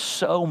him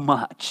so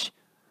much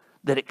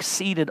that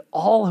exceeded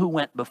all who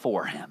went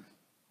before him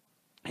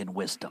in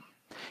wisdom,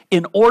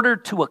 in order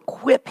to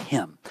equip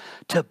him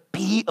to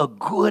be a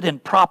good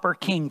and proper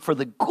king for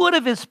the good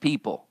of his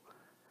people.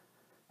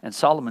 And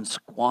Solomon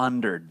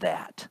squandered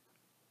that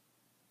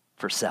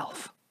for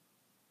self.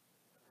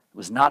 It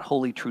was not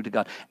wholly true to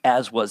God,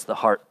 as was the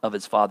heart of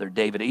his father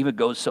David. It even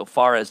goes so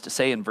far as to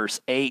say in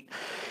verse 8,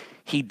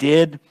 he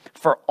did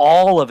for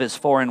all of his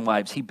foreign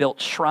wives. He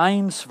built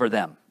shrines for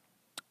them.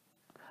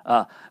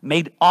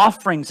 Made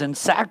offerings and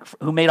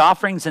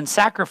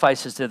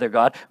sacrifices to their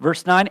God.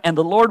 Verse 9, and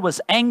the Lord was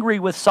angry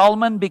with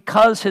Solomon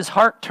because his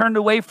heart turned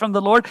away from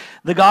the Lord,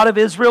 the God of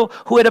Israel,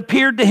 who had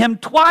appeared to him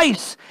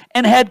twice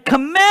and had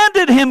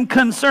commanded him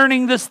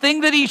concerning this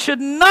thing that he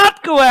should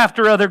not go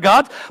after other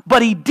gods,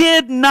 but he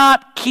did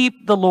not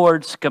keep the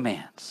Lord's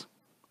commands.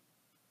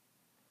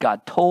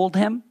 God told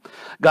him.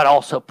 God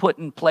also put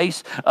in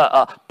place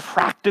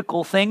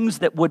practical things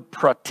that would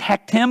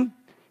protect him.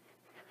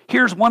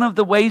 Here's one of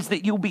the ways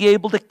that you'll be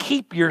able to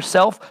keep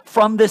yourself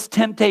from this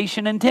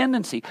temptation and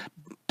tendency.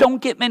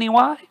 Don't get many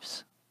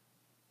wives.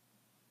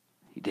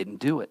 He didn't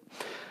do it.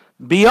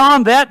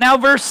 Beyond that, now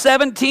verse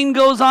 17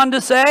 goes on to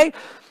say,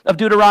 of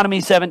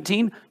Deuteronomy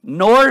 17,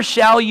 nor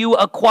shall you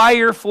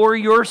acquire for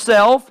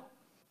yourself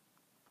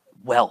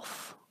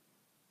wealth,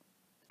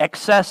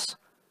 excess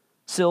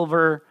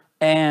silver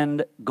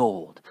and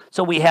gold.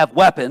 So we have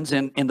weapons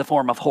in the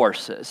form of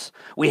horses.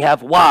 We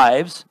have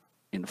wives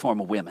in the form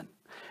of women.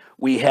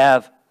 We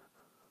have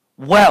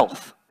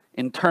wealth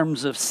in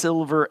terms of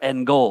silver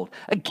and gold.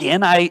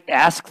 Again, I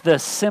ask the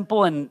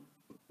simple and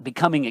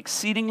becoming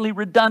exceedingly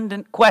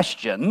redundant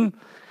question,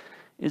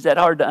 is that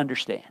hard to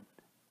understand?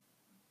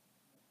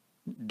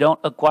 Don't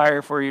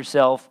acquire for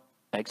yourself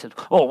excess.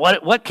 Oh,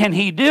 what can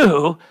he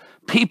do?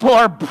 People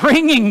are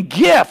bringing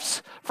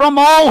gifts from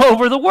all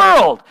over the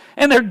world,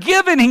 and they're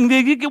giving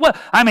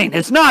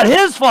it's not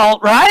his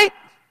fault, right?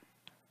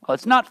 Well,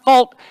 it's not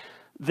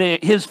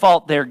his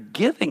fault they're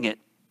giving it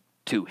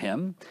to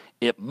him.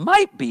 It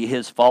might be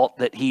his fault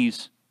that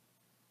he's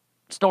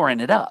storing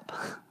it up,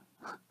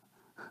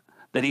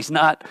 that he's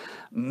not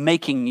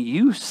making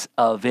use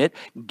of it,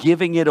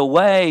 giving it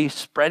away,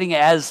 spreading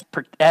as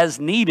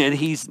needed.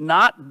 He's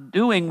not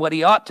doing what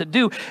he ought to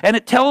do. And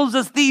it tells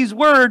us these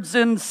words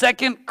in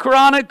 2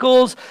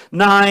 Chronicles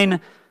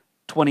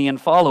 9:20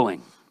 and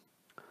following.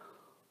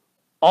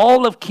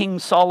 All of King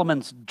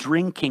Solomon's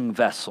drinking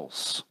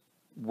vessels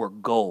were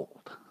gold,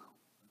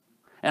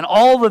 and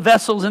all the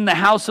vessels in the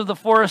house of the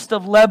forest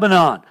of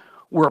Lebanon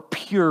were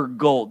pure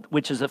gold,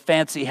 which is a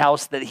fancy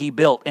house that he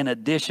built in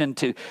addition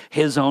to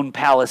his own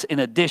palace, in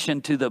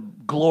addition to the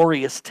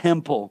glorious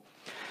temple.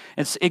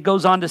 It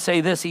goes on to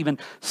say this, even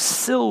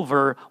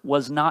silver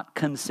was not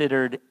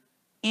considered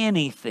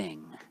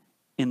anything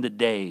in the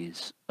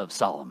days of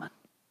Solomon.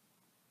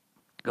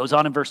 It goes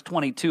on in verse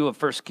 22 of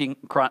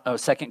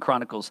 2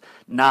 Chronicles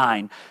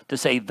 9 to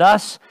say,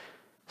 thus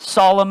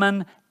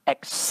Solomon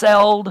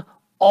excelled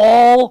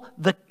all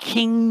the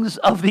kings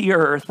of the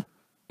earth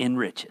in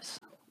riches.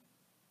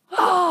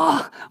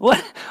 Oh,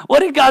 what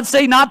did God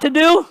say not to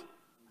do?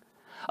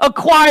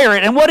 Acquire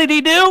it. And what did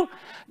he do?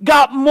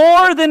 Got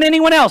more than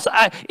anyone else.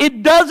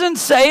 It doesn't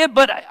say it,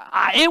 but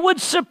it would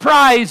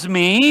surprise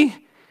me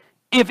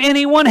if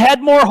anyone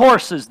had more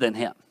horses than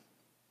him.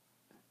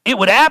 It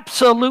would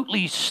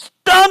absolutely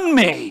stun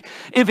me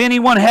if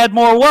anyone had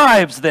more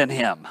wives than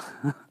him.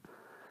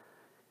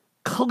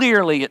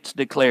 Clearly, it's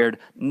declared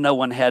no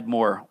one had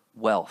more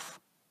wealth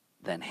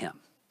than him.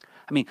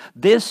 I mean,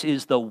 this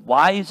is the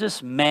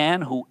wisest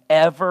man who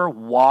ever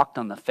walked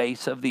on the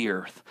face of the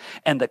earth,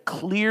 and the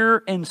clear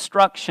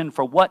instruction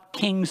for what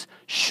kings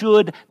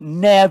should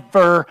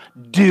never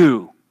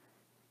do.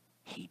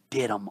 He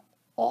did them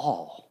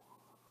all.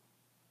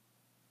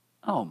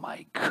 Oh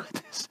my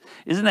goodness.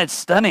 Isn't that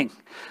stunning?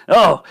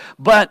 Oh,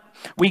 but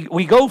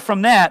we go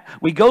from that.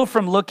 We go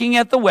from looking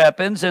at the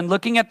weapons and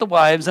looking at the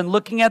wives and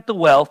looking at the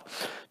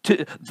wealth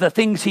to the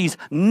things he's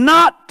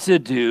not to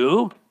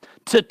do,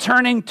 to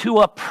turning to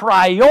a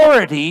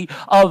priority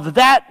of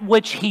that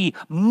which he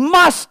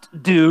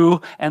must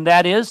do, and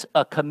that is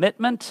a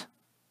commitment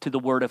to the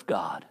Word of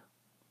God.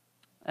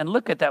 And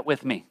look at that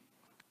with me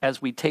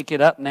as we take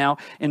it up now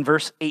in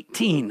verse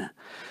 18.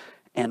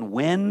 And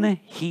when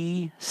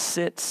he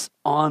sits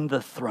on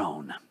the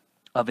throne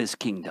of his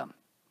kingdom,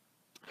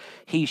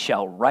 he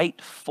shall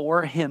write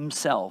for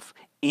himself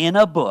in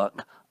a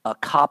book a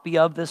copy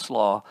of this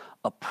law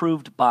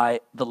approved by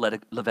the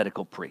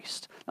Levitical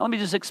priest. Now let me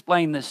just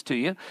explain this to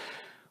you.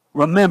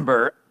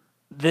 Remember,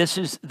 this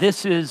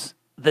is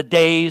the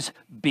days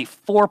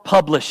before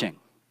publishing.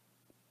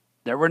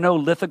 There were no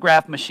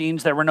lithograph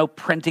machines. There were no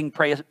printing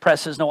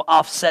presses, no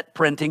offset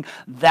printing.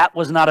 That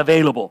was not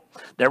available.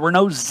 There were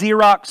no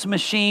Xerox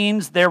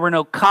machines. There were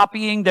no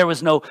copying. There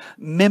was no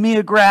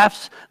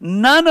mimeographs.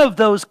 None of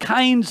those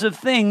kinds of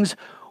things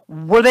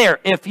were there.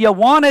 If you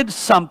wanted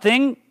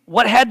something,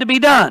 what had to be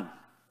done?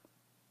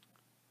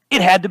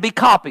 It had to be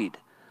copied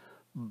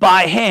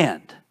by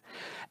hand.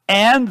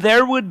 And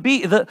there would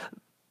be, the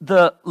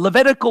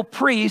Levitical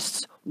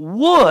priests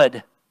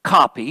would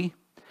copy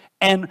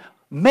and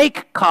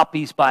make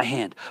copies by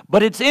hand.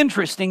 But it's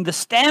interesting, the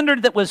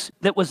standard that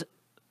was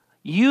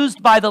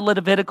used by the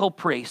Levitical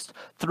priests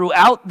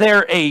throughout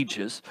their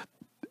ages,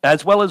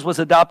 as well as was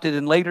adopted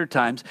in later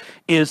times,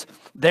 is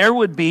there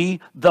would be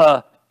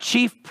the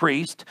chief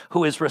priest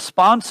who is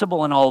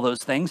responsible in all those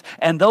things,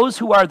 and those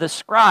who are the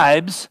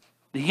scribes,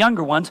 the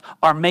younger ones,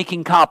 are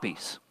making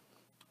copies.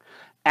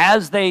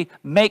 As they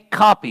make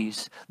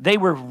copies, they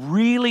were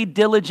really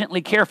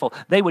diligently careful.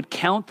 They would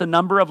count the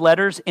number of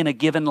letters in a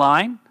given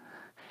line.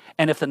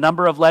 And if the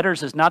number of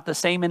letters is not the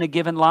same in a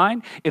given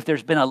line, if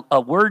there's been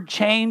a word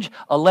change,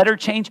 a letter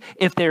change,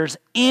 if there's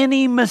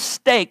any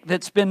mistake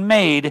that's been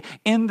made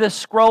in the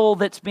scroll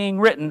that's being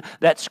written,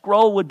 that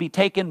scroll would be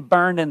taken,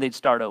 burned, and they'd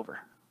start over.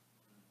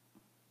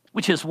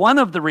 Which is one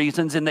of the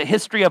reasons in the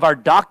history of our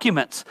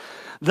documents,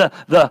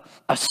 the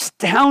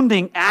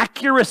astounding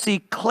accuracy,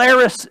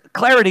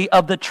 clarity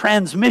of the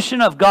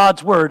transmission of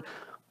God's Word,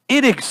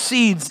 it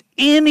exceeds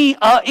any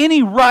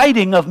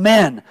writing of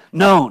men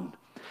known.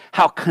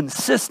 How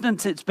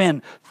consistent it's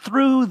been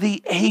through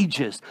the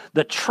ages,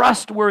 the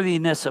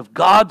trustworthiness of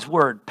God's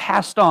Word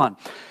passed on.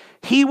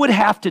 He would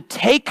have to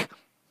take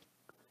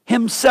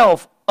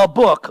himself a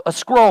book, a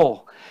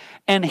scroll,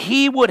 and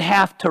he would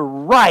have to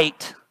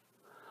write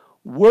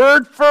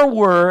word for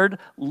word,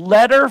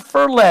 letter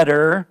for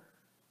letter,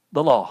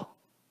 the law.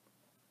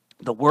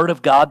 The Word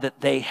of God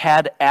that they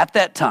had at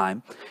that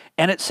time.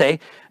 And it say,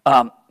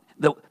 the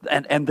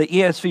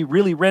ESV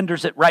really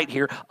renders it right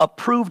here,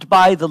 approved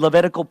by the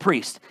Levitical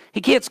priest.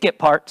 He can't skip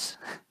parts.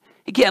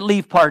 He can't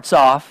leave parts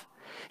off.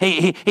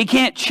 He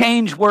can't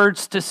change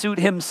words to suit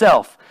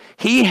himself.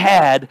 He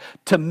had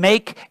to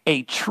make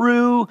a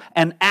true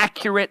and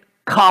accurate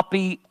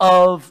copy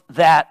of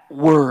that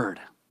word.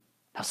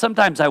 Now,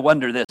 sometimes I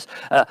wonder this.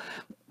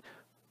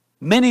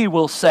 Many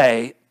will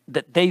say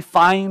that they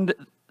find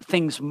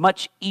things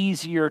much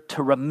easier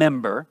to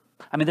remember.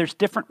 I mean, there's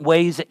different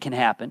ways it can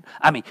happen.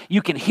 I mean,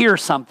 you can hear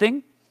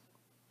something.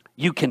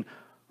 You can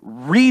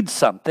read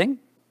something.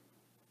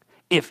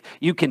 If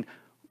you can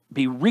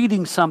be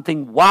reading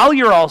something while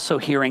you're also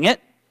hearing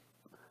it.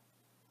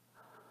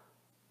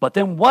 But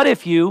then what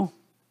if you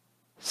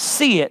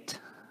see it,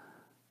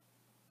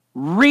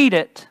 read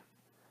it,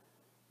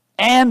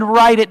 and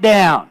write it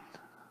down?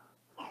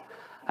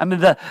 I mean,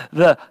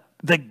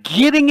 the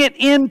getting it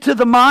into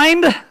the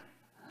mind,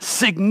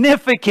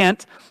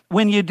 significant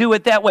when you do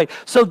it that way.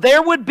 So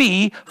there would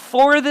be,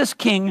 for this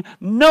king,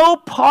 no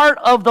part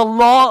of the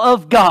law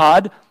of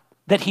God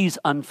that he's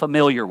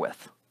unfamiliar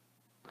with.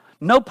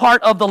 No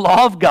part of the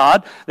law of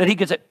God that he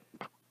could say,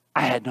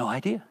 I had no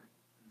idea.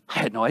 I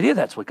had no idea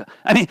that's what God...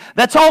 I mean,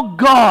 that's all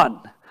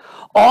gone.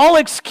 All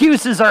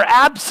excuses are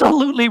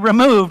absolutely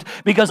removed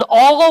because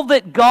all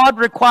that God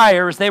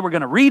requires, they were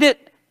going to read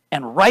it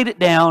and write it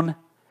down.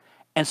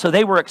 And so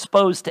they were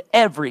exposed to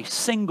every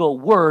single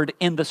word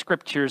in the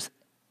Scriptures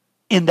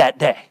in that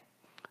day.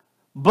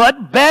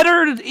 But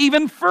better,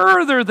 even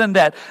further than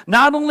that,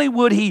 not only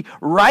would he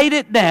write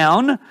it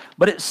down,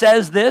 but it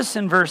says this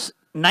in verse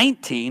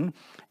 19,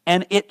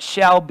 and it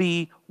shall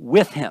be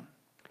with him.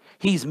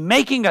 He's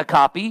making a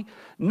copy,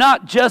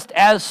 not just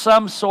as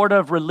some sort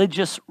of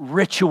religious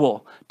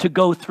ritual to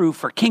go through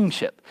for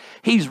kingship.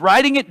 He's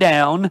writing it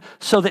down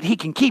so that he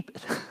can keep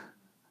it.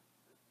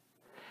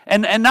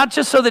 And not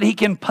just so that he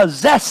can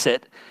possess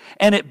it,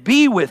 and it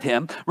be with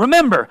him.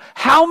 Remember,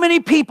 how many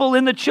people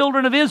in the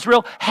children of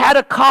Israel had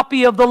a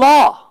copy of the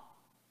law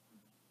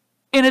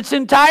in its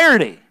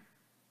entirety?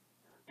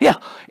 Yeah,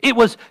 it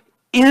was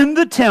in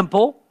the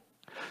temple.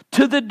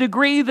 To the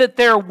degree that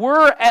there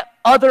were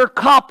other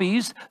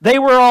copies, they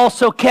were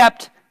also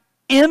kept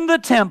in the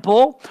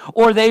temple,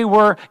 or they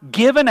were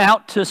given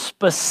out to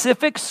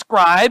specific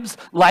scribes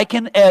like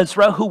in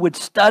Ezra, who would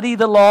study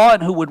the law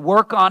and who would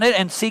work on it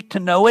and seek to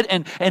know it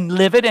and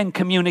live it and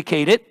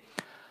communicate it.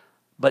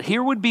 But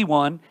here would be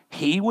one,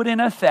 he would in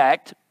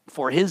effect,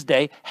 for his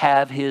day,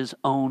 have his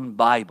own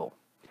Bible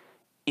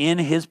in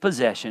his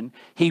possession.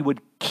 He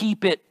would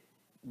keep it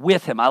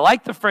with him. I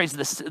like the phrase,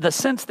 the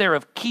sense there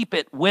of keep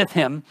it with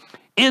him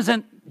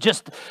isn't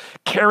just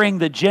carrying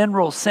the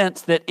general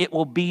sense that it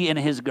will be in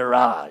his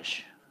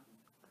garage.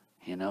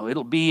 You know,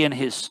 it'll be in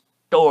his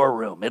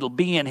storeroom. It'll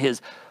be in his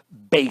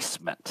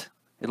basement.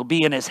 It'll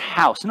be in his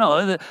house.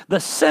 No, the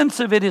sense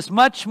of it is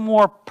much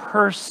more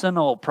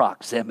personal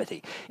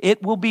proximity.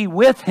 It will be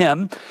with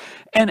him,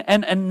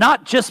 and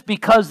not just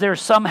because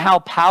there's somehow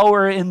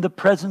power in the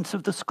presence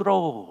of the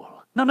scroll.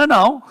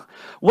 No.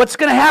 What's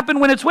going to happen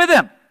when it's with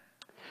him?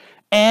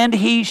 And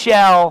he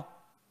shall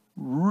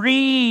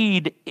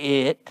read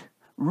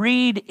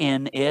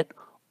in it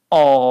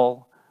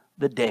all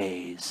the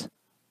days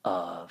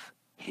of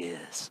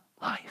his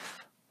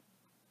life.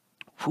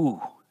 Whew,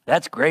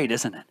 that's great,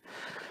 isn't it?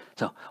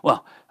 So,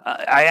 well,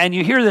 and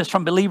you hear this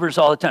from believers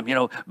all the time,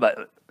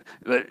 but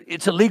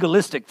it's a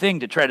legalistic thing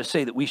to try to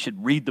say that we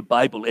should read the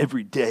Bible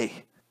every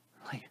day.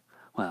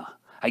 Well,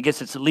 I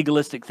guess it's a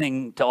legalistic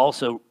thing to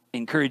also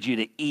encourage you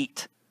to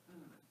eat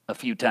a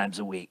few times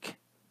a week,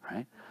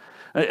 right?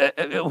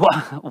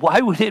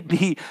 Why would it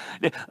be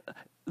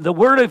the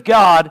Word of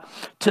God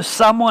to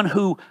someone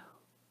who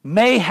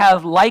may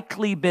have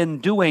likely been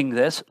doing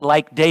this,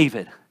 like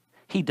David?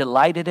 He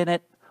delighted in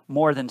it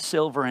more than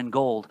silver and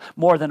gold,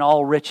 more than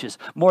all riches,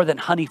 more than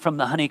honey from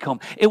the honeycomb.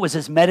 It was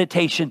his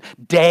meditation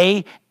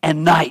day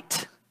and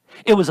night.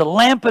 It was a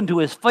lamp unto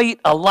his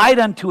feet, a light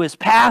unto his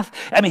path.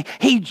 I mean,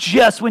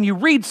 when you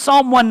read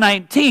Psalm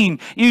 119,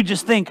 you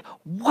just think,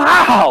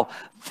 wow,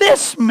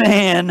 this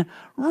man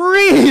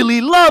really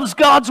loves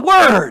God's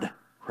word,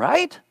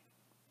 right?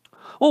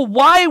 Well,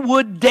 why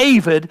would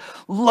David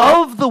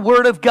love the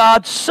word of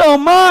God so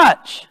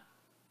much?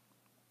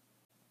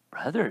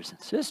 Brothers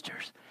and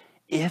sisters,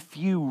 if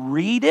you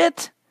read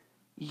it,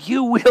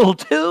 you will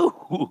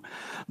too.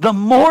 The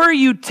more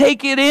you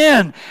take it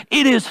in,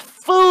 it is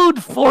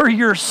food for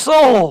your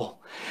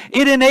soul.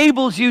 It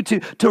enables you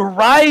to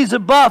rise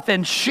above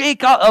and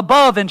shake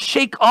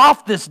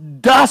off this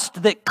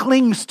dust that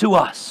clings to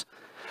us,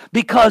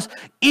 because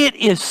it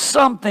is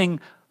something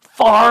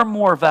far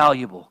more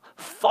valuable,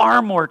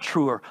 far more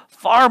truer,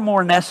 far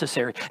more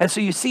necessary. And so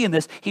you see in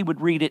this, he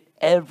would read it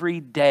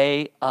every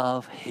day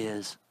of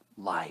his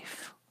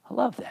life. I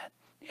love that.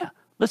 Yeah,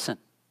 listen.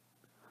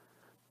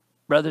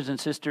 Brothers and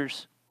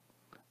sisters,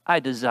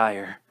 I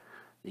desire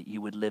that you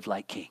would live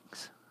like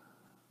kings.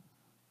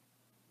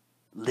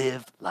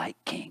 Live like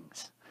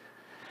kings.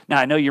 Now,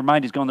 I know your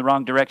mind is going the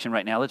wrong direction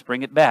right now. Let's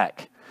bring it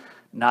back.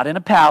 Not in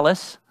a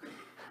palace,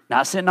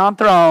 not sitting on a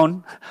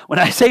throne. When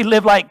I say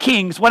live like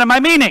kings, what am I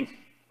meaning?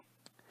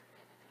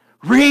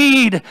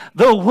 Read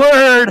the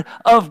Word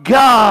of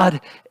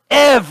God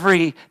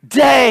every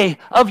day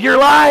of your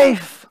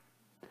life.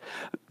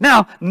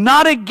 Now,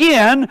 not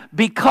again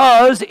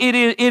because it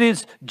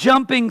is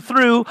jumping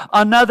through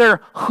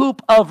another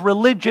hoop of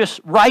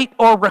religious rite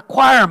or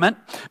requirement,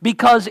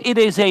 because it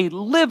is a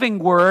living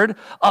word,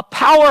 a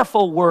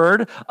powerful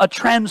word, a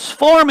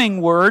transforming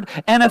word,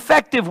 an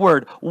effective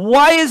word.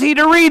 Why is he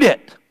to read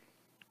it?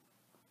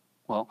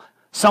 Well,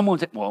 someone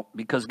said,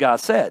 because God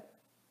said.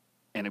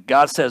 And if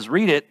God says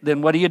read it,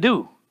 then what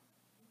do?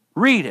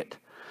 Read it.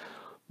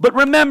 But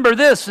remember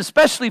this,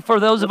 especially for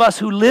those of us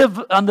who live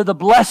under the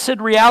blessed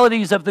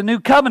realities of the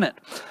new covenant.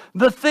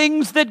 The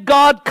things that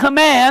God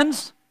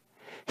commands,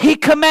 he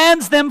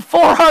commands them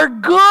for our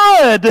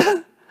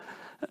good.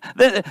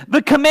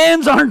 The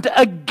commands aren't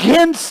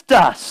against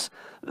us.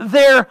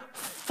 They're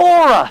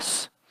for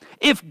us.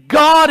 If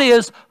God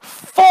is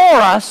for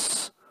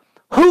us,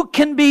 who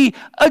can be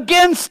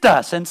against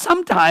us? And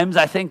sometimes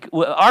I think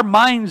our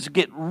minds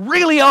get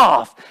really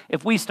off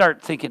if we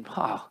start thinking,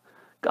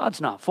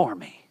 God's not for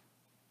me.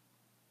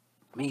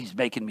 He's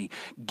making me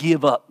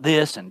give up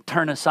this and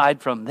turn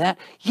aside from that.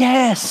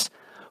 Yes,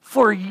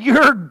 for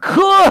your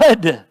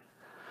good,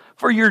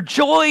 for your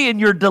joy and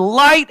your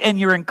delight and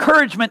your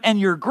encouragement and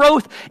your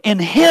growth in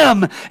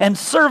Him and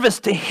service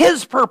to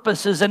His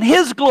purposes and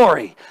His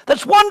glory.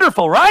 That's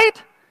wonderful,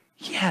 right?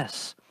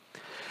 Yes.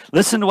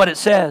 Listen to what it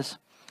says.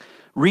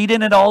 Read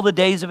in it all the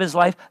days of his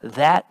life,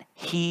 that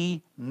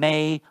he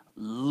may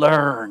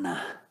learn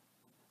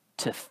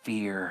to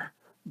fear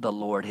the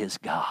Lord his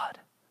God.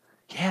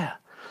 Yeah.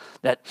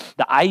 That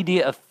the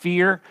idea of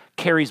fear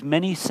carries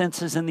many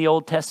senses in the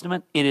Old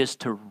Testament. It is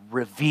to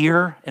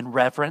revere and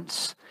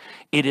reverence.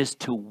 It is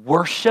to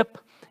worship.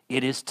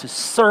 It is to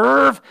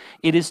serve.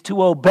 It is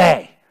to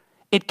obey.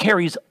 It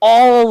carries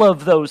all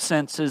of those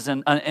senses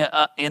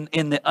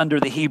under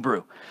the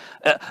Hebrew.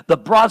 The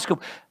broad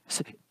scope.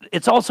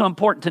 It's also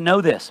important to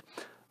know this.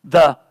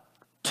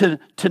 To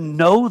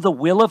know the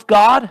will of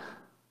God,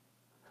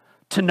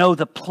 to know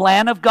the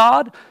plan of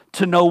God,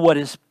 to know what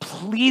is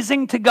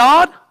pleasing to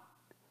God,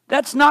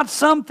 that's not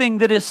something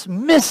that is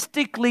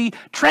mystically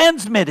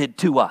transmitted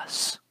to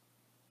us.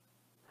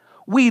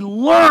 We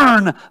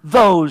learn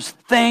those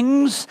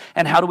things,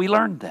 and how do we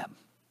learn them?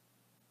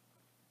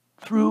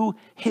 Through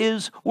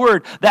His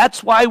Word.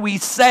 That's why we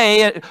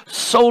say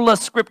sola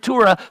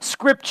scriptura,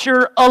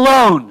 Scripture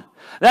alone.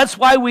 That's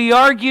why we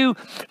argue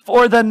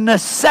for the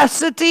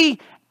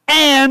necessity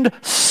and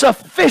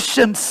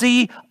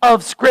sufficiency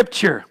of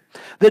Scripture.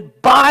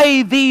 That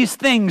by these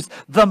things,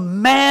 the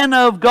man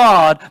of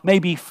God may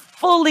be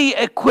fully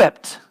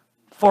equipped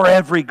for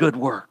every good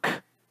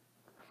work.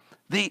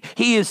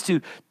 He is to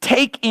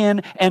take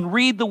in and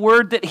read the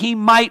Word that he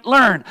might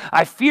learn.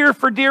 I fear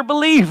for dear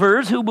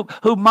believers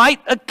who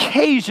might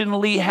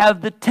occasionally have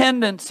the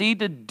tendency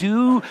to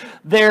do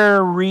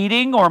their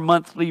reading or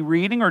monthly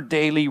reading or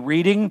daily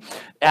reading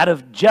out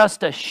of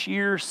just a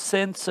sheer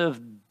sense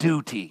of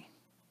duty.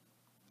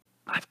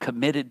 I've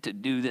committed to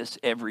do this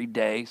every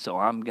day, so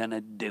I'm going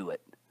to do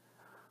it.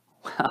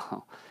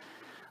 Well,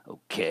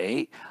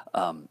 okay.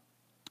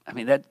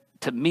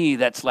 To me,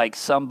 that's like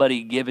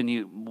somebody giving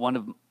you one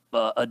of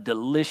a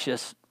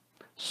delicious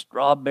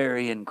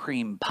strawberry and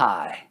cream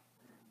pie,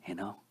 you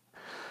know.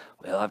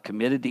 Well, I've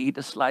committed to eat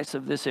a slice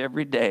of this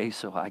every day,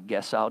 so I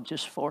guess I'll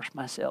just force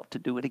myself to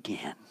do it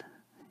again.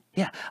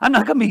 Yeah, I'm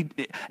not going to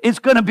be, it's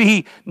going to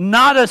be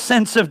not a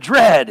sense of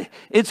dread.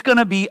 It's going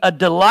to be a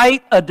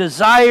delight, a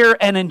desire,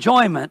 and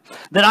enjoyment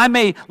that I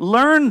may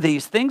learn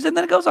these things. And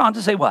then it goes on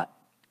to say what?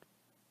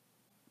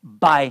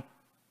 By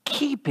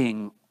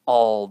keeping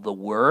all the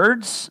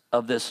words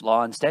of this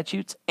law and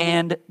statutes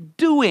and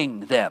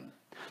doing them.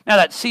 Now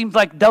that seems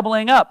like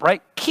doubling up,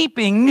 right?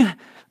 Keeping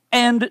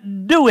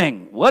and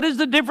doing. What is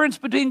the difference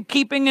between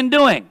keeping and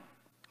doing?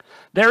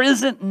 There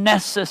isn't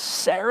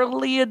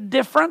necessarily a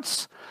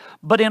difference,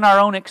 but in our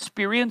own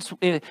experience,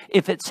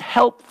 if it's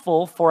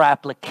helpful for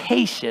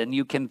application,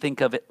 you can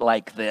think of it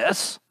like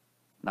this.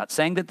 I'm not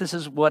saying that this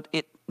is what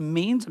it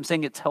means. I'm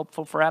saying it's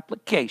helpful for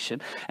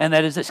application. And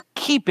that is this: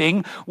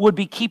 keeping would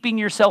be keeping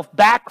yourself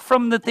back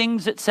from the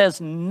things it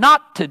says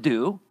not to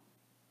do,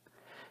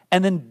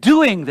 and then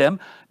doing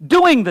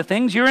the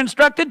things you're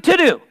instructed to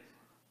do.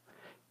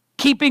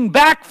 Keeping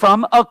back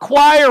from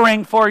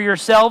acquiring for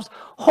yourselves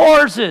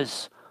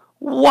horses,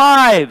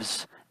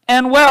 wives,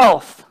 and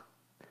wealth.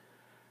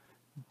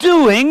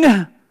 Doing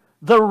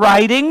the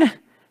writing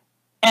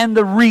and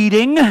the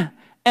reading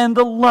and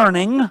the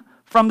learning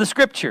from the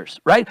scriptures,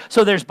 right?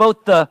 So there's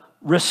both the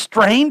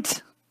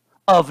restraint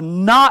of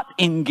not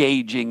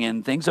engaging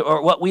in things,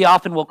 or what we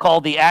often will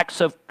call the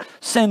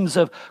sins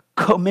of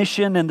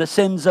commission and the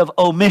sins of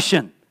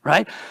omission,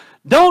 right?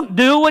 Don't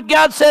do what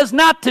God says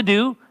not to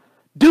do.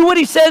 Do what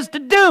he says to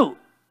do.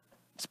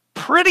 It's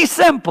pretty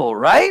simple,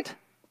 right?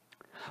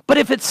 But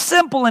if it's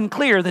simple and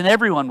clear, then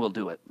everyone will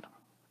do it.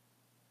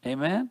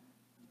 Amen?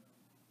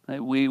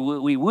 We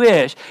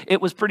wish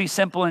it was pretty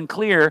simple and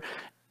clear.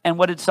 And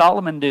what did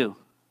Solomon do?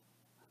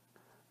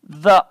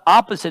 The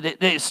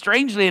opposite.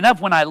 Strangely enough,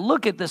 when I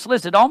look at this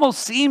list, it almost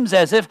seems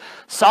as if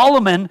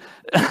Solomon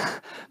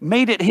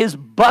made it his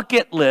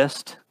bucket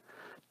list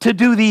to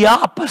do the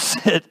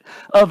opposite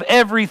of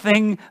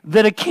everything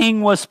that a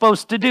king was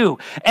supposed to do.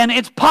 And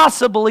it's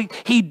possibly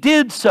he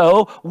did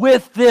so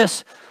with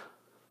this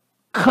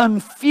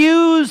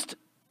confused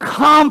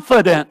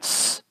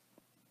confidence.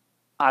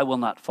 I will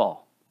not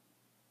fall.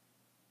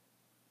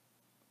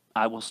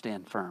 I will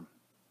stand firm.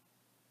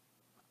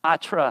 I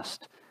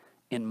trust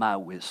in my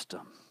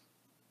wisdom.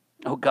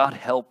 Oh God,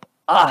 help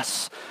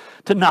us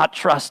to not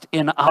trust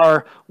in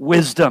our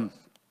wisdom.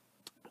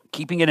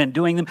 Keeping it and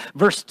doing them.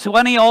 Verse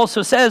 20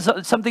 also says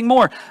something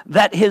more,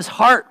 that his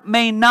heart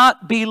may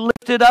not be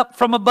lifted up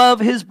from above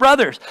his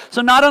brothers.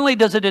 So not only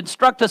does it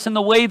instruct us in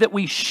the way that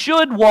we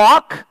should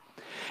walk,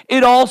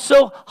 it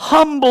also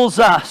humbles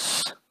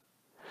us.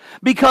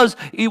 Because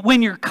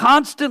when you're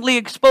constantly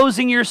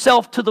exposing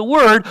yourself to the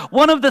Word,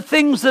 one of the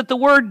things that the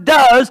Word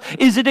does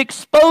is it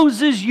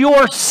exposes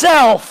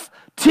yourself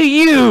to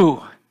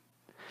you.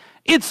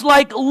 It's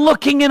like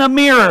looking in a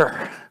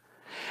mirror,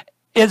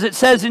 as it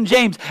says in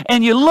James,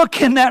 and you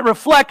look in that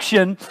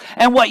reflection,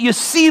 and what you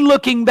see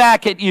looking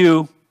back at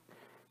you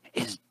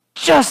is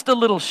just a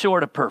little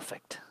short of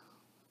perfect.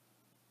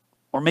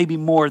 Or maybe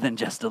more than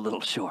just a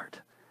little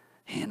short,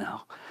 you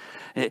know.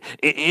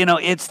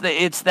 It's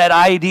that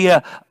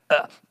idea,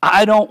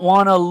 I don't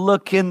want to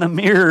look in the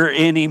mirror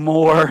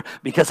anymore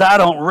because I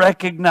don't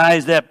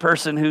recognize that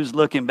person who's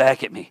looking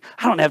back at me.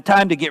 I don't have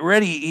time to get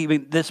ready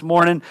even this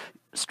morning.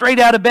 Straight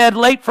out of bed,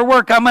 late for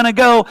work, I'm going to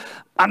go.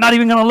 I'm not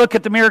even going to look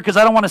at the mirror because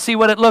I don't want to see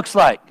what it looks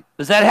like.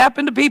 Does that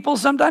happen to people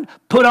sometimes?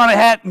 Put on a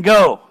hat and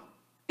go.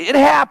 It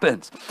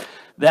happens.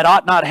 That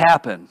ought not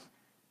happen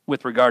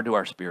with regard to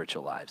our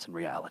spiritual lives in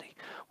reality.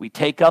 We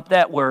take up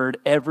that word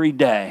every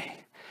day.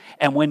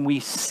 And when we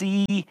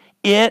see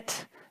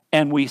it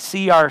and we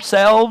see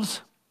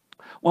ourselves,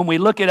 when we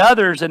look at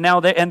others and now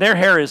their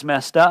hair is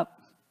messed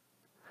up,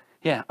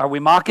 yeah, are we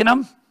mocking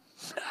them?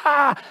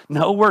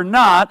 No, we're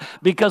not,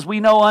 because we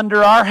know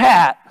under our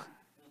hat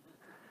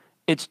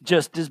it's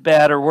just as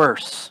bad or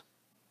worse,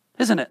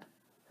 isn't it?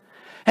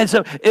 And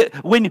so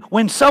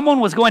when someone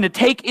was going to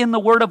take in the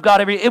Word of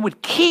God, it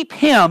would keep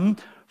him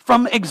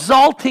from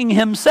exalting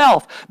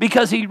himself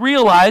because he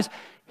realized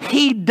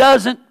he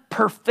doesn't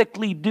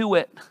perfectly do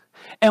it.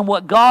 And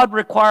what God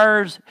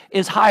requires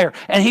is higher.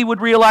 And he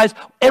would realize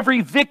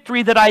every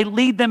victory that I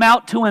lead them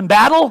out to in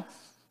battle,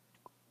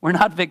 we're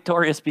not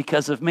victorious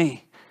because of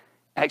me.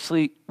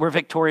 Actually, we're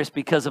victorious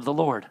because of the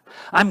Lord.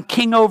 I'm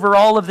king over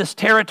all of this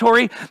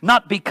territory,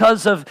 not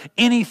because of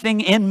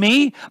anything in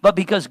me, but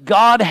because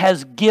God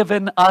has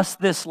given us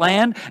this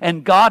land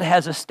and God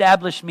has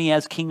established me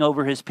as king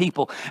over his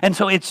people. And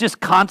so it's just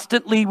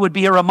constantly would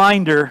be a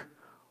reminder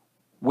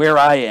where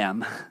I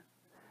am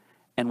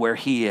and where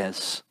he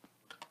is.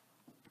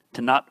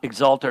 To not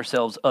exalt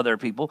ourselves, other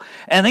people.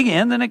 And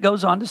again, then it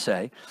goes on to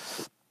say,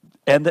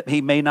 and that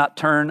he may not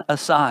turn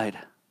aside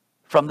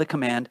from the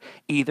command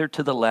either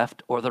to the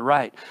left or the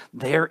right.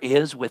 There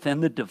is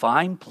within the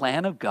divine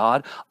plan of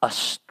God a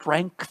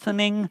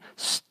strengthening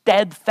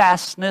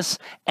steadfastness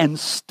and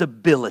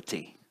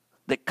stability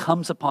that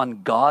comes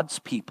upon God's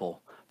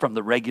people from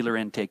the regular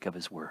intake of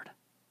his word.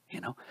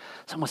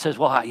 Someone says,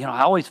 well, I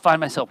always find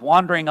myself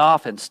wandering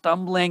off and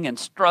stumbling and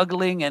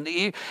struggling, and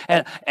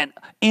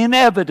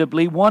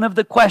inevitably one of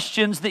the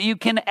questions that you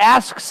can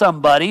ask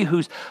somebody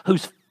who's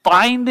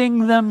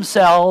finding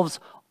themselves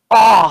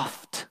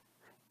oft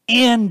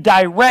in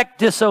direct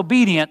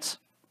disobedience,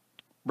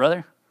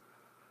 brother,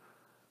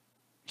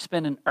 you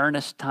spending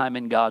earnest time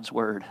in God's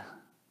word.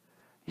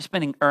 You're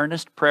spending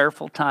earnest,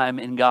 prayerful time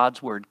in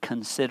God's word,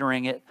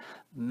 considering it,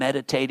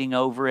 meditating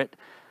over it,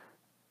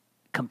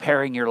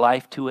 comparing your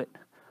life to it,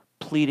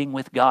 pleading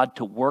with God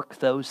to work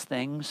those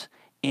things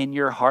in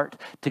your heart,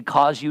 to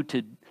cause you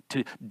to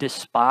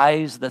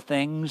despise the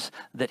things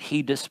that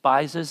he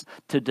despises,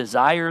 to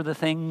desire the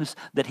things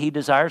that he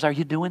desires. Are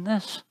you doing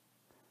this?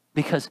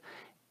 Because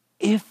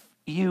if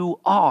you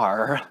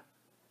are,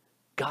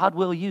 God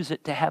will use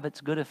it to have its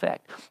good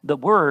effect. The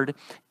word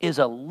is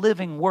a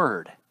living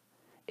word.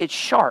 It's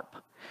sharp.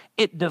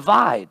 It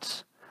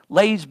divides,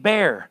 lays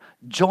bare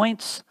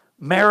joints,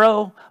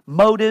 marrow,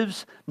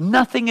 motives.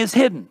 Nothing is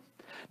hidden.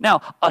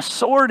 Now, a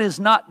sword is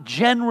not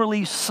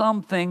generally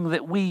something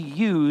that we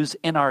use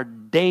in our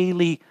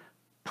daily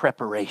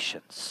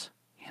preparations.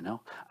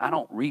 I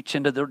don't reach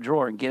into the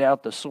drawer and get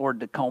out the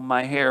sword to comb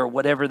my hair, or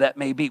whatever that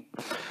may be,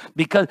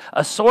 because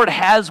a sword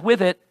has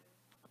with it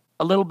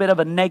a little bit of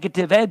a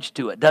negative edge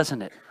to it,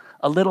 doesn't it?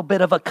 A little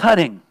bit of a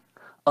cutting,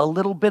 a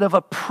little bit of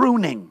a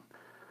pruning.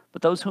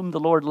 But those whom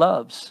the Lord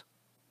loves,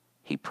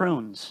 he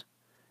prunes,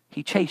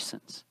 he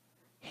chastens,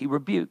 he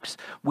rebukes.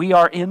 We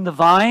are in the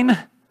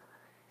vine.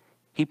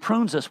 He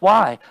prunes us.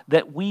 Why?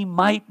 That we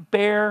might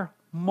bear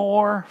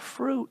more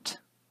fruit.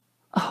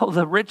 Oh,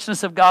 the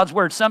richness of God's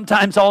word.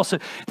 Sometimes also,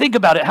 think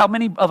about it. How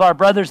many of our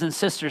brothers and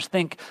sisters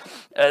speak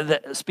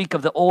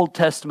of the Old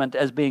Testament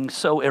as being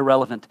so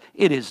irrelevant?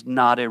 It is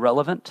not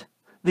irrelevant.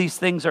 These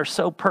things are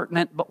so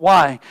pertinent, but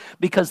why?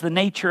 Because the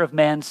nature of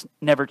man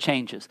never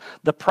changes.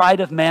 The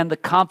pride of man, the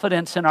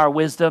confidence in our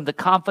wisdom, the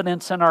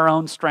confidence in our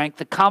own strength,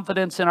 the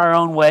confidence in our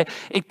own way,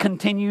 it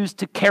continues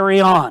to carry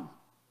on.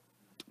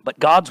 But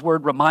God's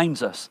word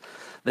reminds us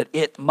that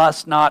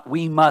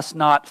we must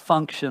not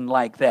function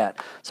like that.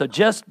 So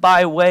just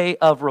by way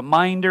of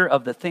reminder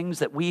of the things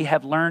that we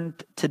have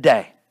learned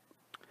today,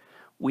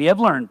 we have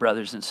learned,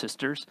 brothers and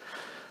sisters,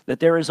 that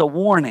there is a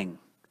warning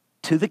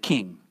to the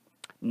king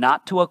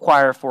not to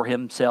acquire for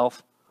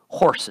himself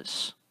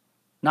horses,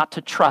 not to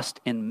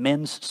trust in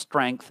men's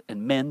strength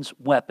and men's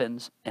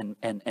weapons and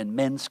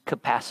men's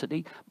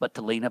capacity, but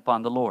to lean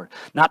upon the Lord.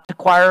 Not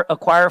to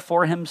acquire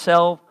for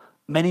himself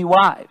many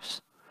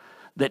wives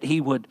that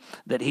he would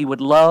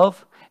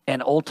love,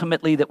 and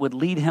ultimately that would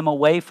lead him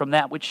away from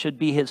that which should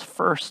be his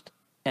first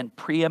and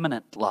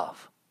preeminent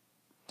love.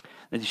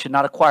 That he should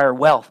not acquire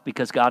wealth,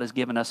 because God has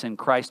given us in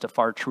Christ a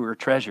far truer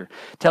treasure.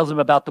 It tells him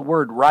about the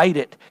word. Write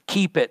it,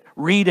 keep it,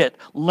 read it,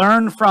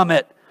 learn from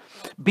it.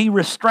 Be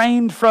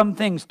restrained from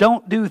things.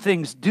 Don't do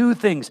things. Do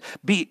things.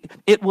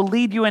 It will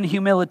lead you in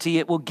humility.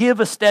 It will give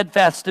a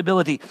steadfast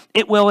stability.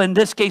 It will, in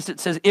this case, it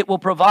says, it will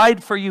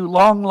provide for you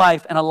long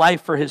life and a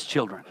life for his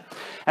children.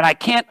 And I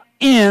can't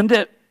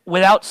end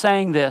without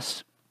saying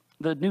this.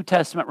 The New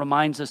Testament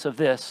reminds us of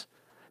this.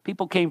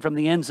 People came from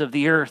the ends of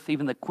the earth.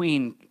 Even the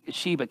queen,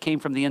 Sheba, came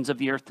from the ends of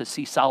the earth to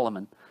see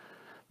Solomon.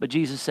 But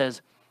Jesus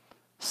says,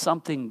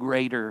 something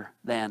greater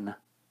than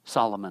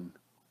Solomon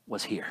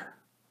was here.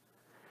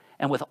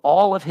 And with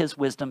all of his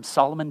wisdom,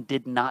 Solomon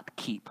did not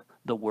keep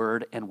the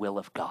word and will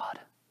of God.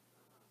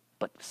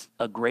 But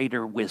a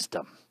greater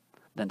wisdom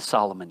than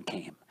Solomon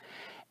came.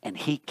 And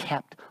he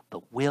kept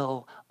the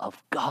will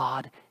of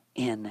God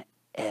in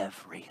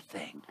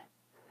everything.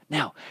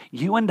 Now,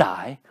 you and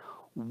I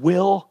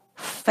will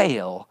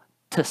fail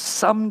to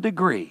some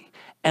degree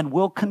and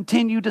will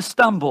continue to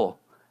stumble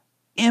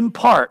in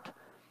part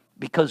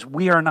because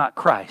we are not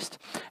Christ.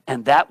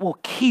 And that will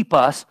keep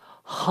us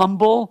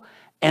humble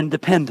and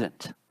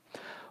dependent.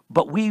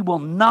 But we will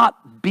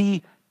not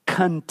be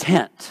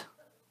content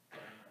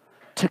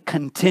to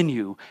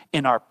continue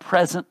in our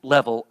present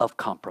level of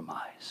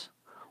compromise.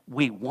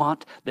 We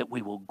want that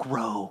we will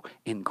grow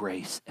in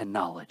grace and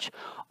knowledge.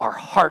 Our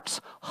hearts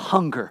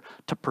hunger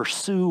to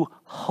pursue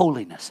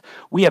holiness.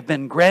 We have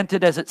been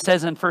granted, as it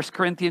says in 1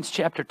 Corinthians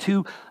chapter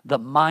 2, the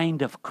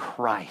mind of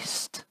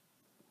Christ.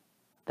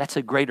 That's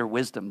a greater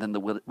wisdom than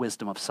the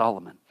wisdom of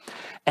Solomon.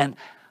 And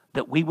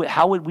that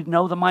how would we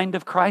know the mind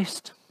of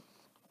Christ?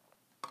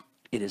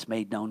 It is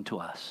made known to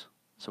us.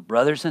 So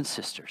brothers and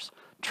sisters,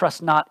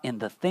 trust not in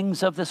the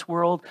things of this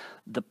world,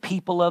 the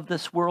people of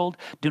this world.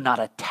 Do not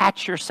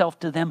attach yourself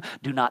to them.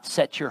 Do not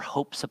set your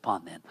hopes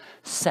upon them.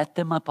 Set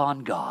them upon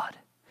God.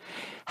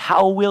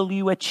 How will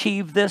you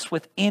achieve this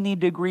with any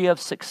degree of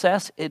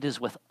success? It is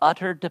with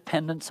utter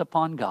dependence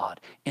upon God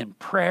in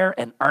prayer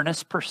and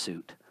earnest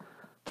pursuit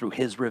through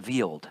his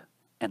revealed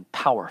and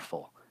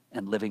powerful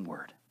and living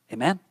word.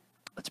 Amen?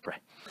 Let's pray.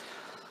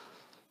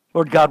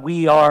 Lord God,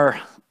 we are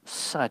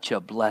such a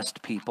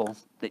blessed people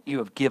that you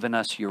have given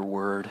us your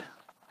word.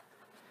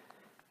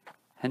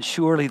 And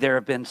surely there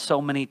have been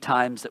so many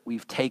times that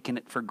we've taken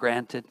it for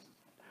granted,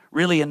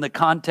 really in the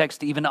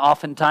context, even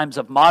oftentimes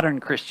of modern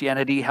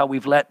Christianity, how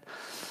we've let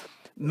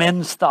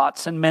men's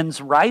thoughts and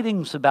men's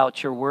writings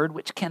about your word,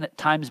 which can at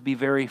times be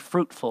very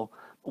fruitful,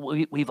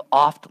 we've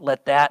oft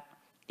let that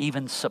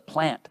even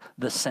supplant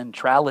the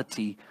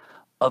centrality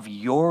of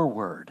your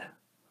word.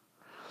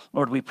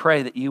 Lord, we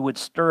pray that you would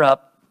stir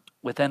up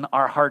within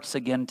our hearts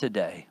again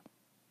today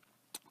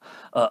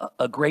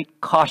a great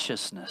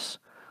cautiousness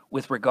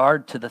with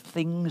regard to the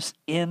things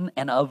in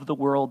and of the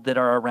world that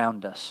are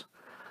around us,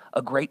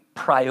 a great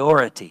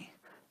priority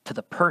to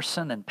the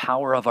person and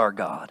power of our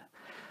God,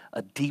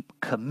 a deep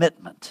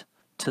commitment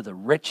to the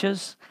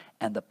riches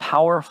and the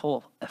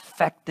powerful,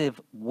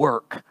 effective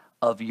work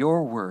of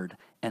your word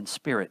and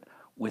spirit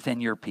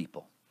within your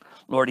people.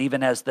 Lord,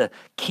 even as the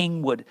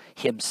king would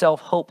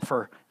himself hope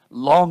for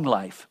long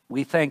life,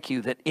 we thank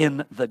you that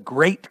in the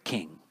great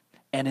king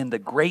and in the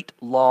great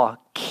law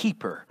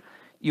keeper,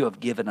 you have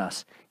given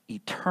us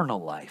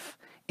eternal life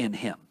in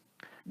him.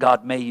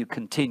 God, may you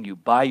continue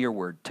by your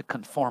word to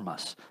conform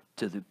us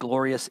to the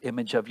glorious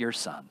image of your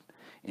Son.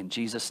 In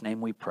Jesus'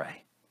 name we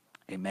pray.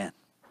 Amen.